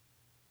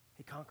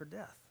 He conquered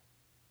death.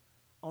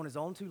 On his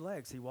own 2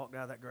 legs, he walked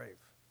out of that grave.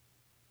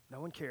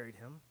 No one carried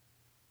him.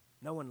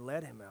 No one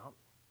led him out.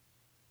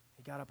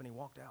 He got up and he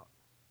walked out.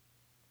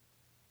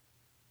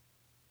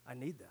 I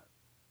need that.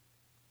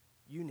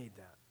 You need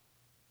that.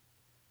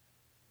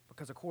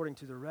 Because according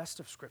to the rest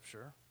of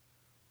Scripture,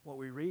 what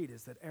we read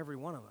is that every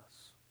one of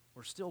us,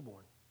 we're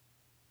stillborn.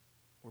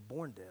 We're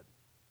born dead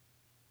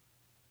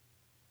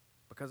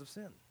because of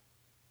sin.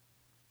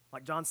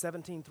 Like John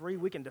 17:3,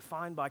 we can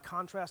define by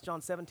contrast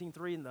John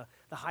 17:3 in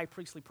the high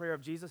priestly prayer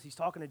of Jesus. He's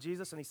talking to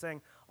Jesus and he's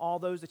saying, all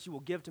those that you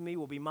will give to me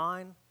will be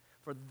mine.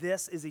 For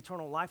this is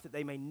eternal life, that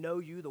they may know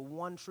you, the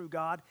one true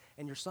God,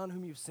 and your Son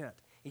whom you've sent.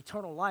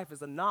 Eternal life is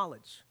the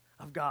knowledge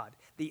of God.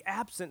 The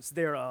absence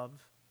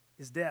thereof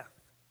is death.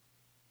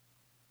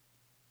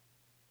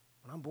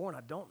 When I'm born,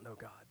 I don't know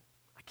God.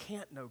 I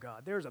can't know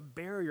God. There's a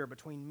barrier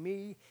between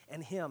me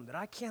and him that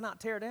I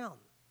cannot tear down.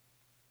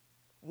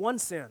 One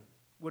sin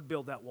would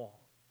build that wall.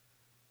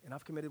 And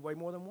I've committed way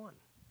more than one.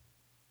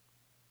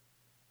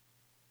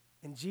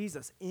 And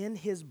Jesus, in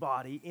his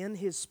body, in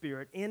his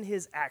spirit, in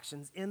his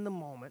actions, in the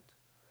moment,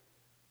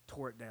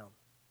 tore it down.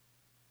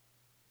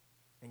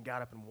 And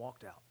got up and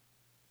walked out.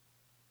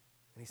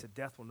 And he said,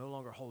 death will no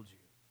longer hold you.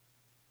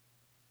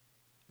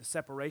 The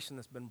separation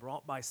that's been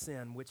brought by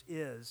sin, which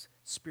is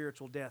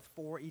spiritual death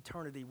for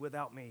eternity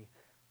without me,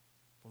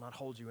 will not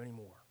hold you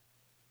anymore.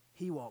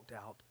 He walked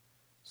out,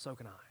 so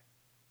can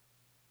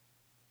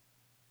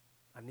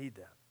I. I need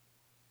that.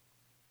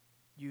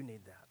 You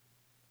need that.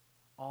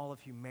 All of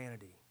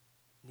humanity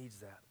needs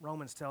that.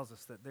 Romans tells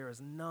us that there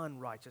is none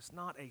righteous,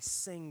 not a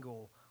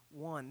single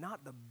one,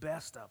 not the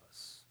best of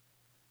us,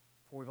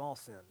 for we've all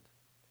sinned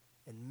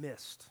and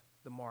missed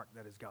the mark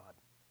that is God.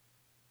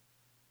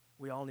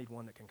 We all need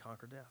one that can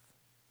conquer death.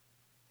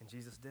 And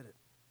Jesus did it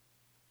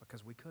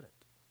because we couldn't.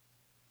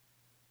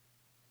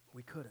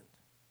 We couldn't.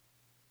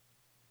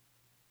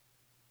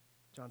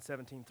 John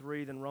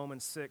 17:3, then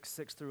Romans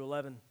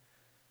 6:6-11.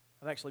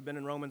 I've actually been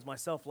in Romans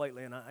myself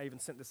lately, and I even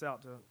sent this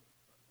out to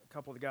a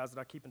couple of the guys that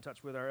I keep in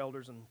touch with, our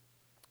elders and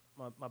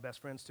my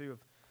best friends too,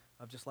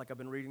 of just like I've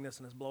been reading this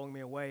and it's blowing me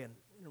away. And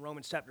in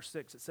Romans chapter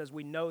 6, it says,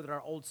 we know that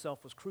our old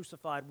self was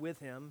crucified with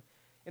him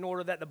in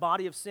order that the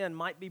body of sin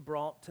might be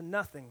brought to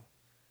nothing,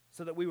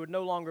 so that we would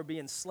no longer be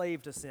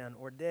enslaved to sin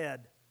or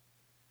dead.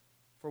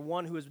 For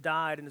one who has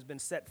died has been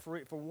set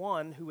free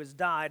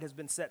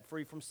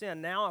from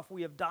sin. Now, if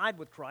we have died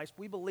with Christ,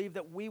 we believe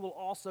that we will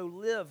also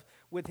live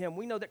with him.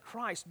 We know that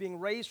Christ, being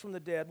raised from the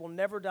dead, will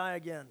never die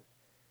again.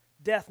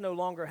 Death no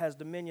longer has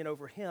dominion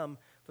over him.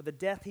 For the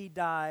death he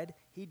died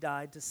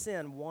to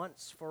sin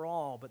once for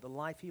all. But the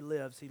life he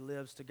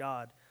lives to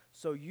God.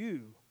 So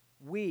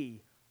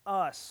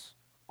us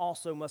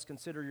also must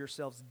consider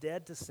yourselves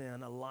dead to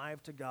sin,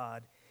 alive to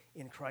God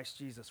in Christ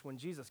Jesus. When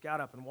Jesus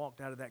got up and walked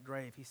out of that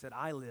grave, he said,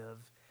 I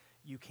live,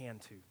 you can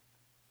too.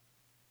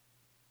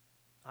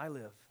 I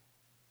live,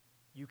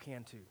 you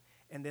can too.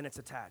 And then it's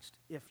attached,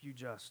 if you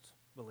just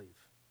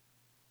believe.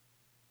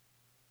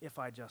 If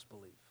I just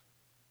believe,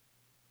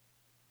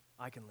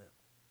 I can live.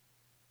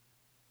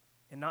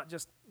 And not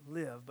just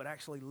live, but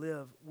actually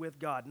live with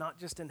God, not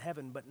just in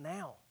heaven, but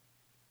now.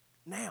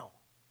 Now.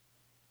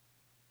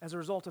 As a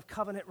result of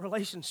covenant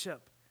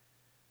relationship.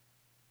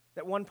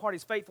 That one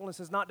party's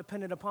faithfulness is not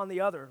dependent upon the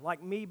other.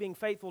 Like me being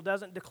faithful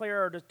doesn't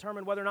declare or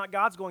determine whether or not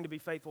God's going to be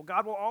faithful.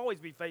 God will always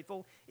be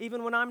faithful,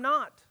 even when I'm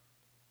not.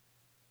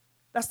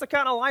 That's the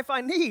kind of life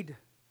I need.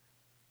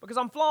 Because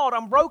I'm flawed,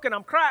 I'm broken,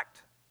 I'm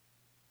cracked.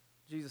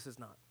 Jesus is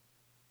not.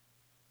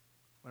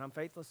 When I'm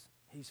faithless,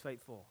 he's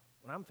faithful.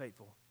 When I'm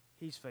faithful,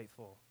 he's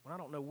faithful. When I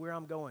don't know where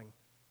I'm going,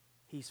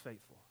 he's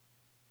faithful.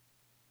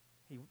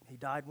 He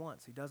died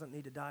once. He doesn't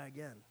need to die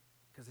again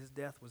because his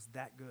death was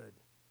that good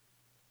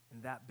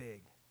and that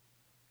big.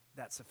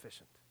 That's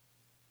sufficient.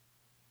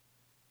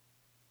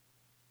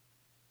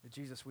 The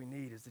Jesus we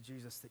need is the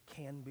Jesus that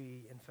can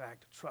be, in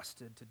fact,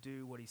 trusted to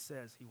do what he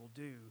says he will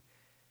do,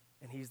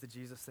 and he's the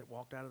Jesus that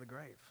walked out of the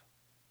grave.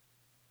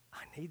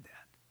 I need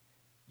that.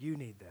 You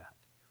need that.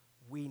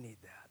 We need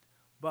that.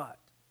 But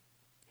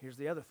here's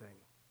the other thing.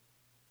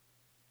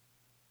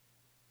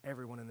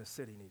 Everyone in this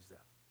city needs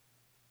that.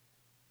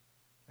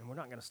 And we're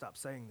not going to stop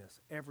saying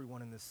this.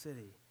 Everyone in this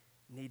city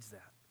needs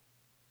that.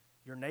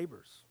 Your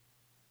neighbors,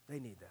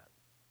 they need that.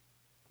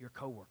 Your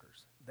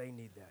coworkers, they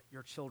need that.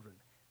 Your children,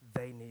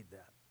 they need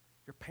that.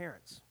 Your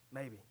parents,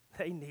 maybe,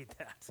 they need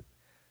that.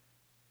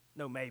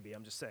 No, maybe.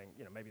 I'm just saying,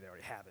 maybe they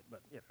already have it,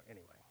 but,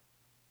 anyway.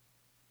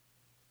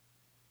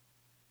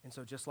 And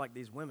so just like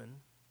these women,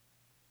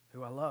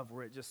 who I love,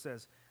 where it just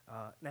says,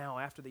 now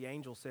after the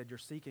angel said, you're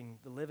seeking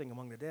the living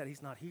among the dead,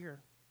 he's not here.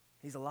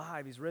 He's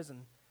alive. He's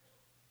risen.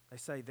 They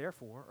say,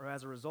 therefore, or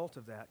as a result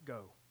of that,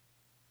 go,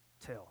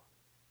 tell.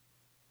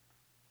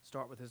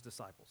 Start with his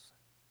disciples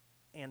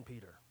and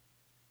Peter.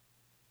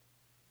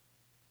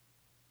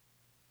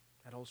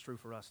 That holds true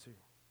for us too.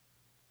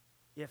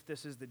 If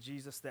this is the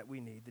Jesus that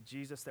we need, the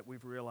Jesus that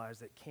we've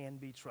realized that can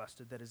be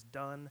trusted, that has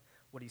done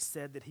what he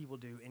said that he will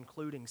do,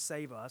 including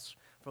save us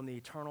from the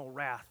eternal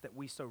wrath that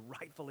we so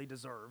rightfully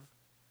deserve.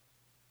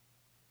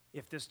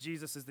 If this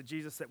Jesus is the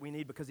Jesus that we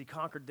need because he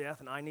conquered death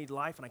and I need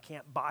life and I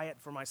can't buy it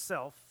for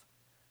myself,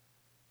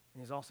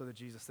 and he's also the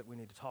Jesus that we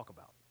need to talk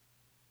about.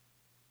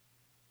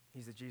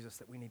 He's the Jesus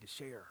that we need to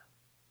share.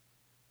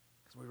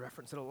 Because we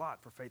reference it a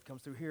lot, for faith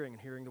comes through hearing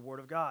and hearing the word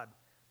of God.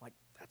 Like,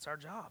 that's our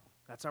job.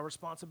 That's our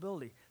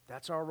responsibility.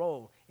 That's our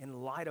role.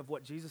 In light of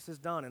what Jesus has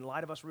done, in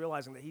light of us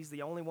realizing that he's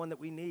the only one that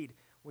we need,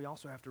 we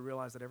also have to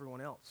realize that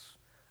everyone else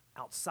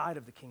outside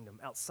of the kingdom,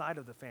 outside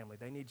of the family,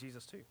 they need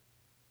Jesus too.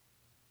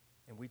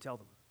 And we tell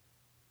them.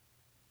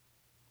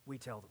 We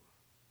tell them.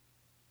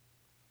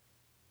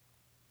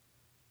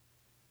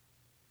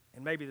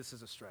 And maybe this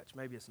is a stretch.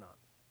 Maybe it's not.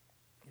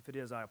 If it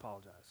is, I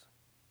apologize.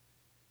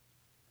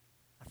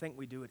 I think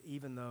we do it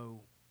even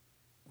though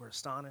we're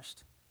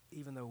astonished,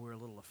 even though we're a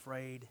little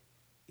afraid,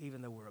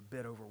 even though we're a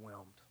bit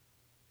overwhelmed.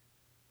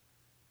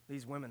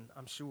 These women,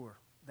 I'm sure,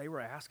 they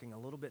were asking a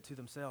little bit to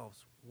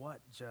themselves,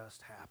 what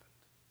just happened?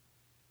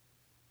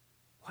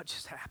 What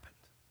just happened?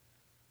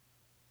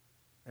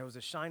 There was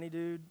a shiny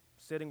dude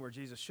sitting where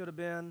Jesus should have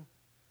been.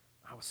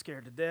 I was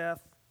scared to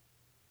death,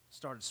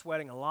 started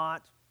sweating a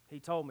lot. He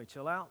told me,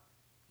 chill out.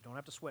 You don't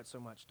have to sweat so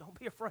much. Don't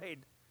be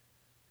afraid.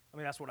 I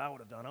mean, that's what I would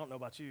have done. I don't know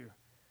about you.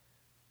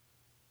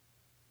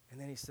 And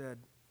then he said,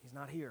 he's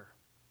not here.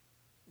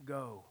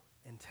 Go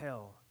and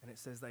tell. And it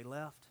says they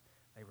left.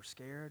 They were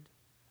scared.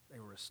 They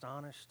were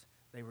astonished.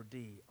 They were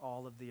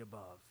all of the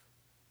above.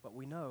 But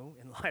we know,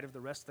 in light of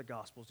the rest of the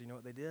Gospels, do you know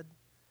what they did?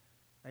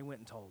 They went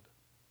and told.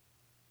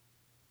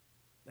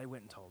 They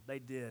went and told. They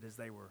did as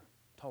they were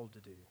told to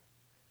do.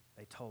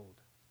 They told.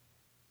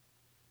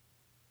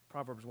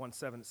 Proverbs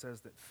 1:7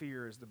 says that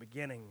fear is the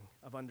beginning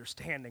of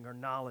understanding or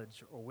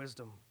knowledge or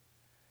wisdom.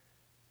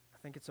 I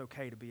think it's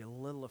okay to be a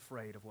little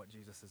afraid of what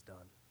Jesus has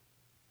done.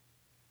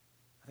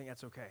 I think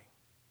that's okay,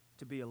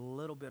 to be a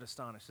little bit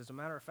astonished. As a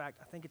matter of fact,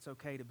 I think it's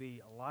okay to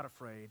be a lot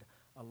afraid,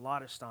 a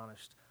lot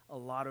astonished, a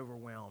lot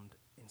overwhelmed,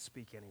 and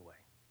speak anyway.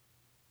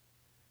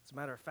 As a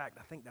matter of fact,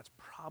 I think that's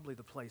probably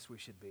the place we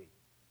should be,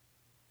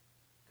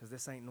 because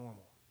this ain't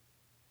normal.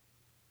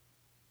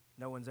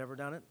 No one's ever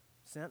done it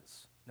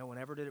since. No one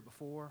ever did it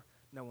before.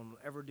 No one will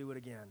ever do it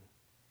again.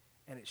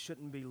 And it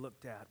shouldn't be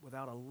looked at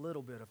without a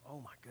little bit of, oh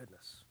my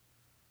goodness,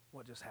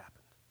 what just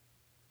happened?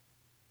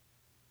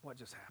 What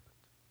just happened?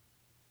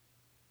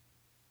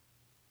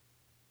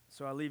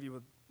 So I leave you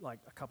with like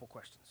a couple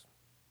questions.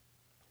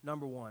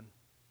 Number one,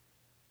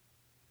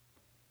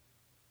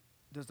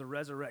 does the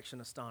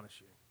resurrection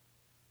astonish you?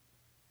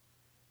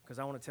 Because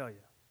I want to tell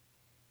you,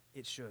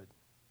 it should.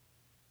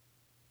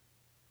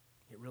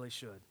 It really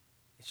should.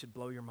 It should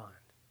blow your mind.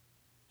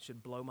 It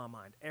should blow my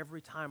mind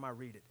every time I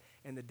read it.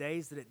 And the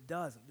days that it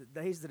doesn't, the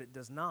days that it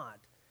does not,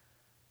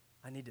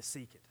 I need to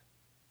seek it.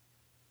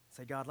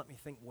 Say, God, let me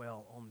think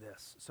well on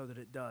this so that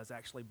it does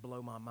actually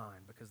blow my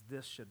mind, because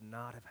this should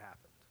not have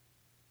happened.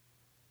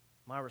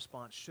 My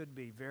response should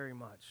be very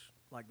much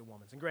like the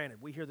woman's. And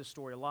granted, we hear this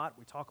story a lot,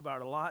 we talk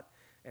about it a lot,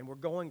 and we're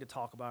going to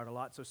talk about it a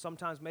lot, so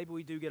sometimes maybe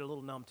we do get a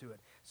little numb to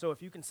it. So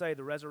if you can say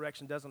the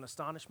resurrection doesn't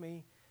astonish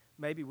me,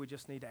 maybe we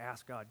just need to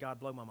ask God, God,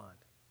 blow my mind.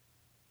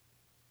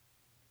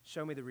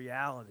 Show me the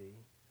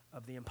reality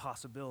of the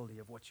impossibility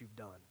of what you've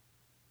done.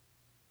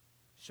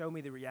 Show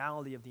me the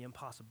reality of the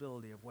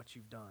impossibility of what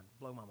you've done.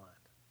 Blow my mind.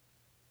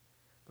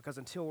 Because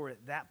until we're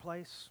at that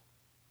place,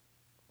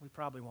 we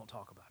probably won't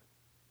talk about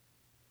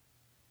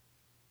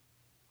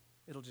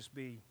it. It'll just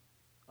be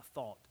a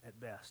thought at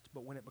best.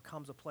 But when it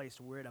becomes a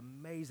place where it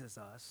amazes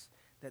us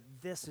that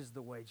this is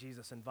the way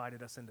Jesus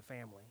invited us into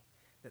family,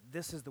 that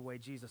this is the way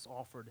Jesus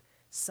offered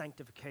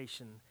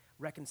sanctification,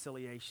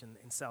 reconciliation,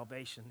 and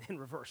salvation in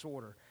reverse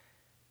order,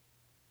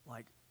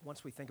 like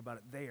once we think about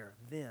it there,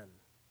 then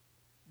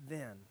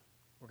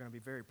we're going to be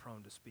very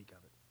prone to speak of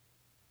it,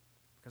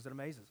 because it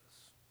amazes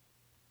us,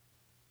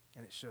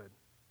 and it should.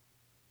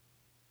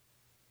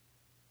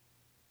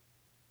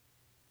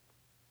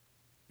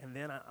 And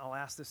then I'll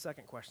ask this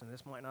second question.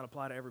 This might not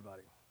apply to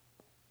everybody.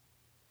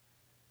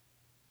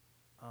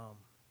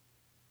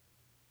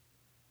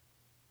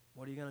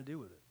 What are you going to do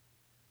with it?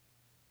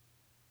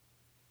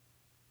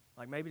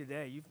 Like maybe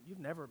today, you've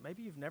never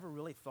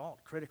really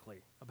thought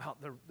critically about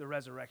the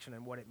resurrection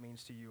and what it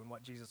means to you and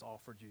what Jesus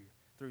offered you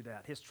through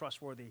that, his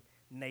trustworthy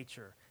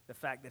nature, the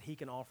fact that he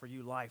can offer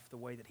you life the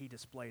way that he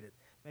displayed it.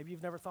 Maybe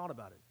you've never thought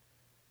about it.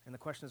 And the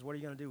question is, what are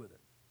you going to do with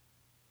it?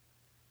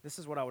 This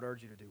is what I would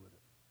urge you to do with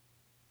it.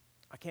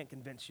 I can't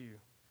convince you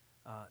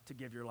to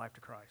give your life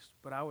to Christ,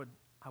 but I would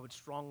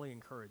strongly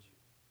encourage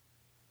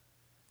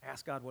you.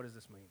 Ask God, what does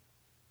this mean?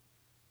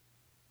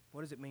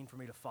 What does it mean for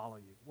me to follow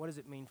you? What does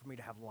it mean for me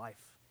to have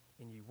life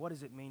in you? What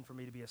does it mean for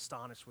me to be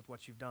astonished with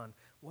what you've done?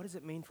 What does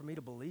it mean for me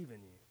to believe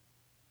in you?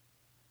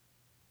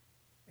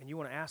 And you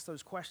want to ask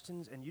those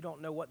questions and you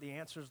don't know what the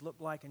answers look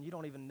like and you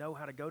don't even know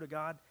how to go to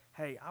God,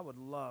 hey, I would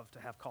love to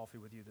have coffee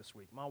with you this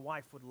week. My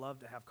wife would love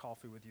to have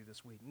coffee with you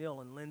this week.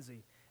 Neil and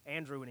Lindsay,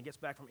 Andrew, when he gets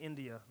back from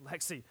India,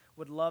 Lexi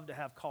would love to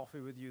have coffee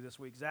with you this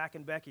week. Zach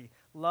and Becky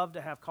love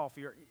to have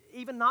coffee, or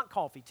even not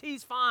coffee.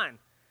 Tea's fine.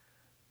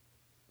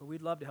 But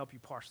we'd love to help you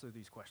parse through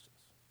these questions.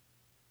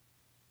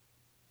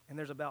 And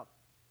there's about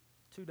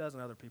 24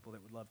 other people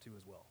that would love to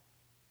as well.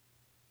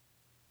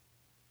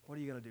 What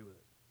are you going to do with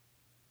it?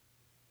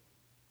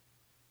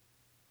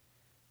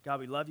 God,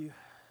 we love you.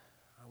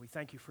 We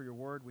thank you for your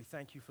word. We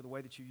thank you for the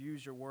way that you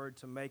use your word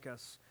to make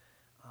us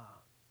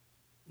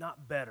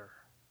not better,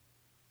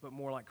 but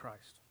more like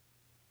Christ.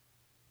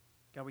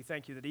 God, we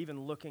thank you that even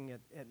looking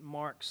at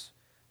Mark's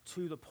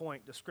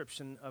to-the-point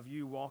description of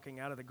you walking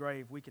out of the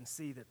grave, we can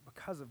see that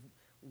because of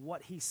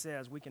what he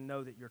says, we can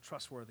know that you're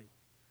trustworthy.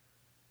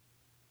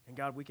 And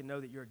God, we can know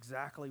that you're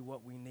exactly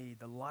what we need,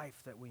 the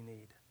life that we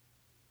need.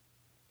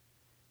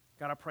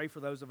 God, I pray for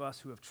those of us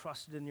who have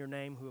trusted in your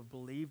name, who have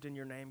believed in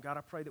your name. God,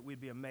 I pray that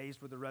we'd be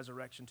amazed with the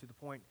resurrection to the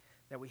point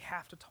that we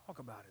have to talk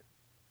about it,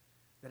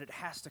 that it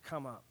has to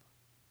come up,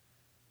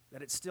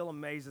 that it still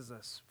amazes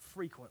us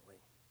frequently.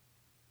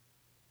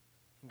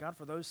 And God,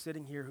 for those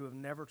sitting here who have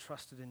never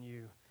trusted in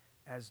you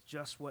as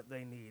just what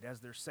they need, as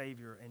their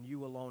Savior, and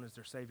you alone as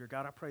their Savior,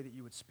 God, I pray that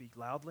you would speak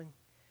loudly.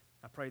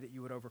 I pray that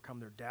you would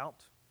overcome their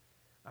doubt.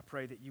 I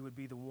pray that you would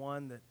be the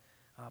one that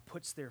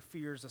puts their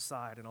fears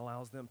aside and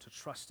allows them to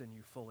trust in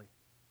you fully,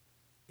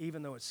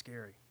 even though it's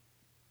scary,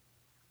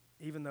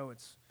 even though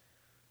it's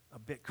a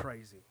bit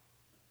crazy.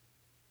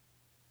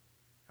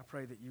 I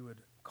pray that you would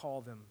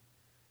call them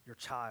your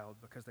child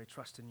because they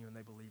trust in you and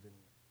they believe in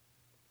you.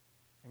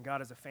 And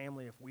God, as a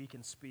family, if we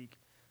can speak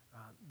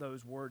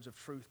those words of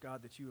truth,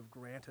 God, that you have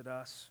granted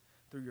us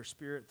through your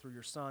Spirit, through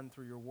your Son,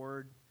 through your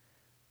word,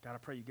 God, I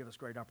pray you give us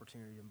great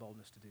opportunity and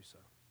boldness to do so.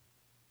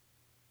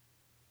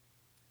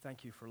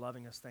 Thank you for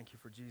loving us. Thank you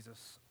for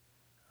Jesus.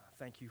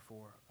 Thank you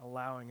for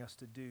allowing us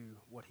to do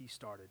what he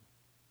started.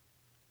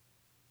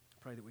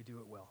 I pray that we do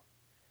it well.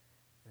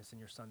 And it's in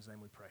your Son's name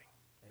we pray.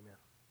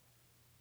 Amen.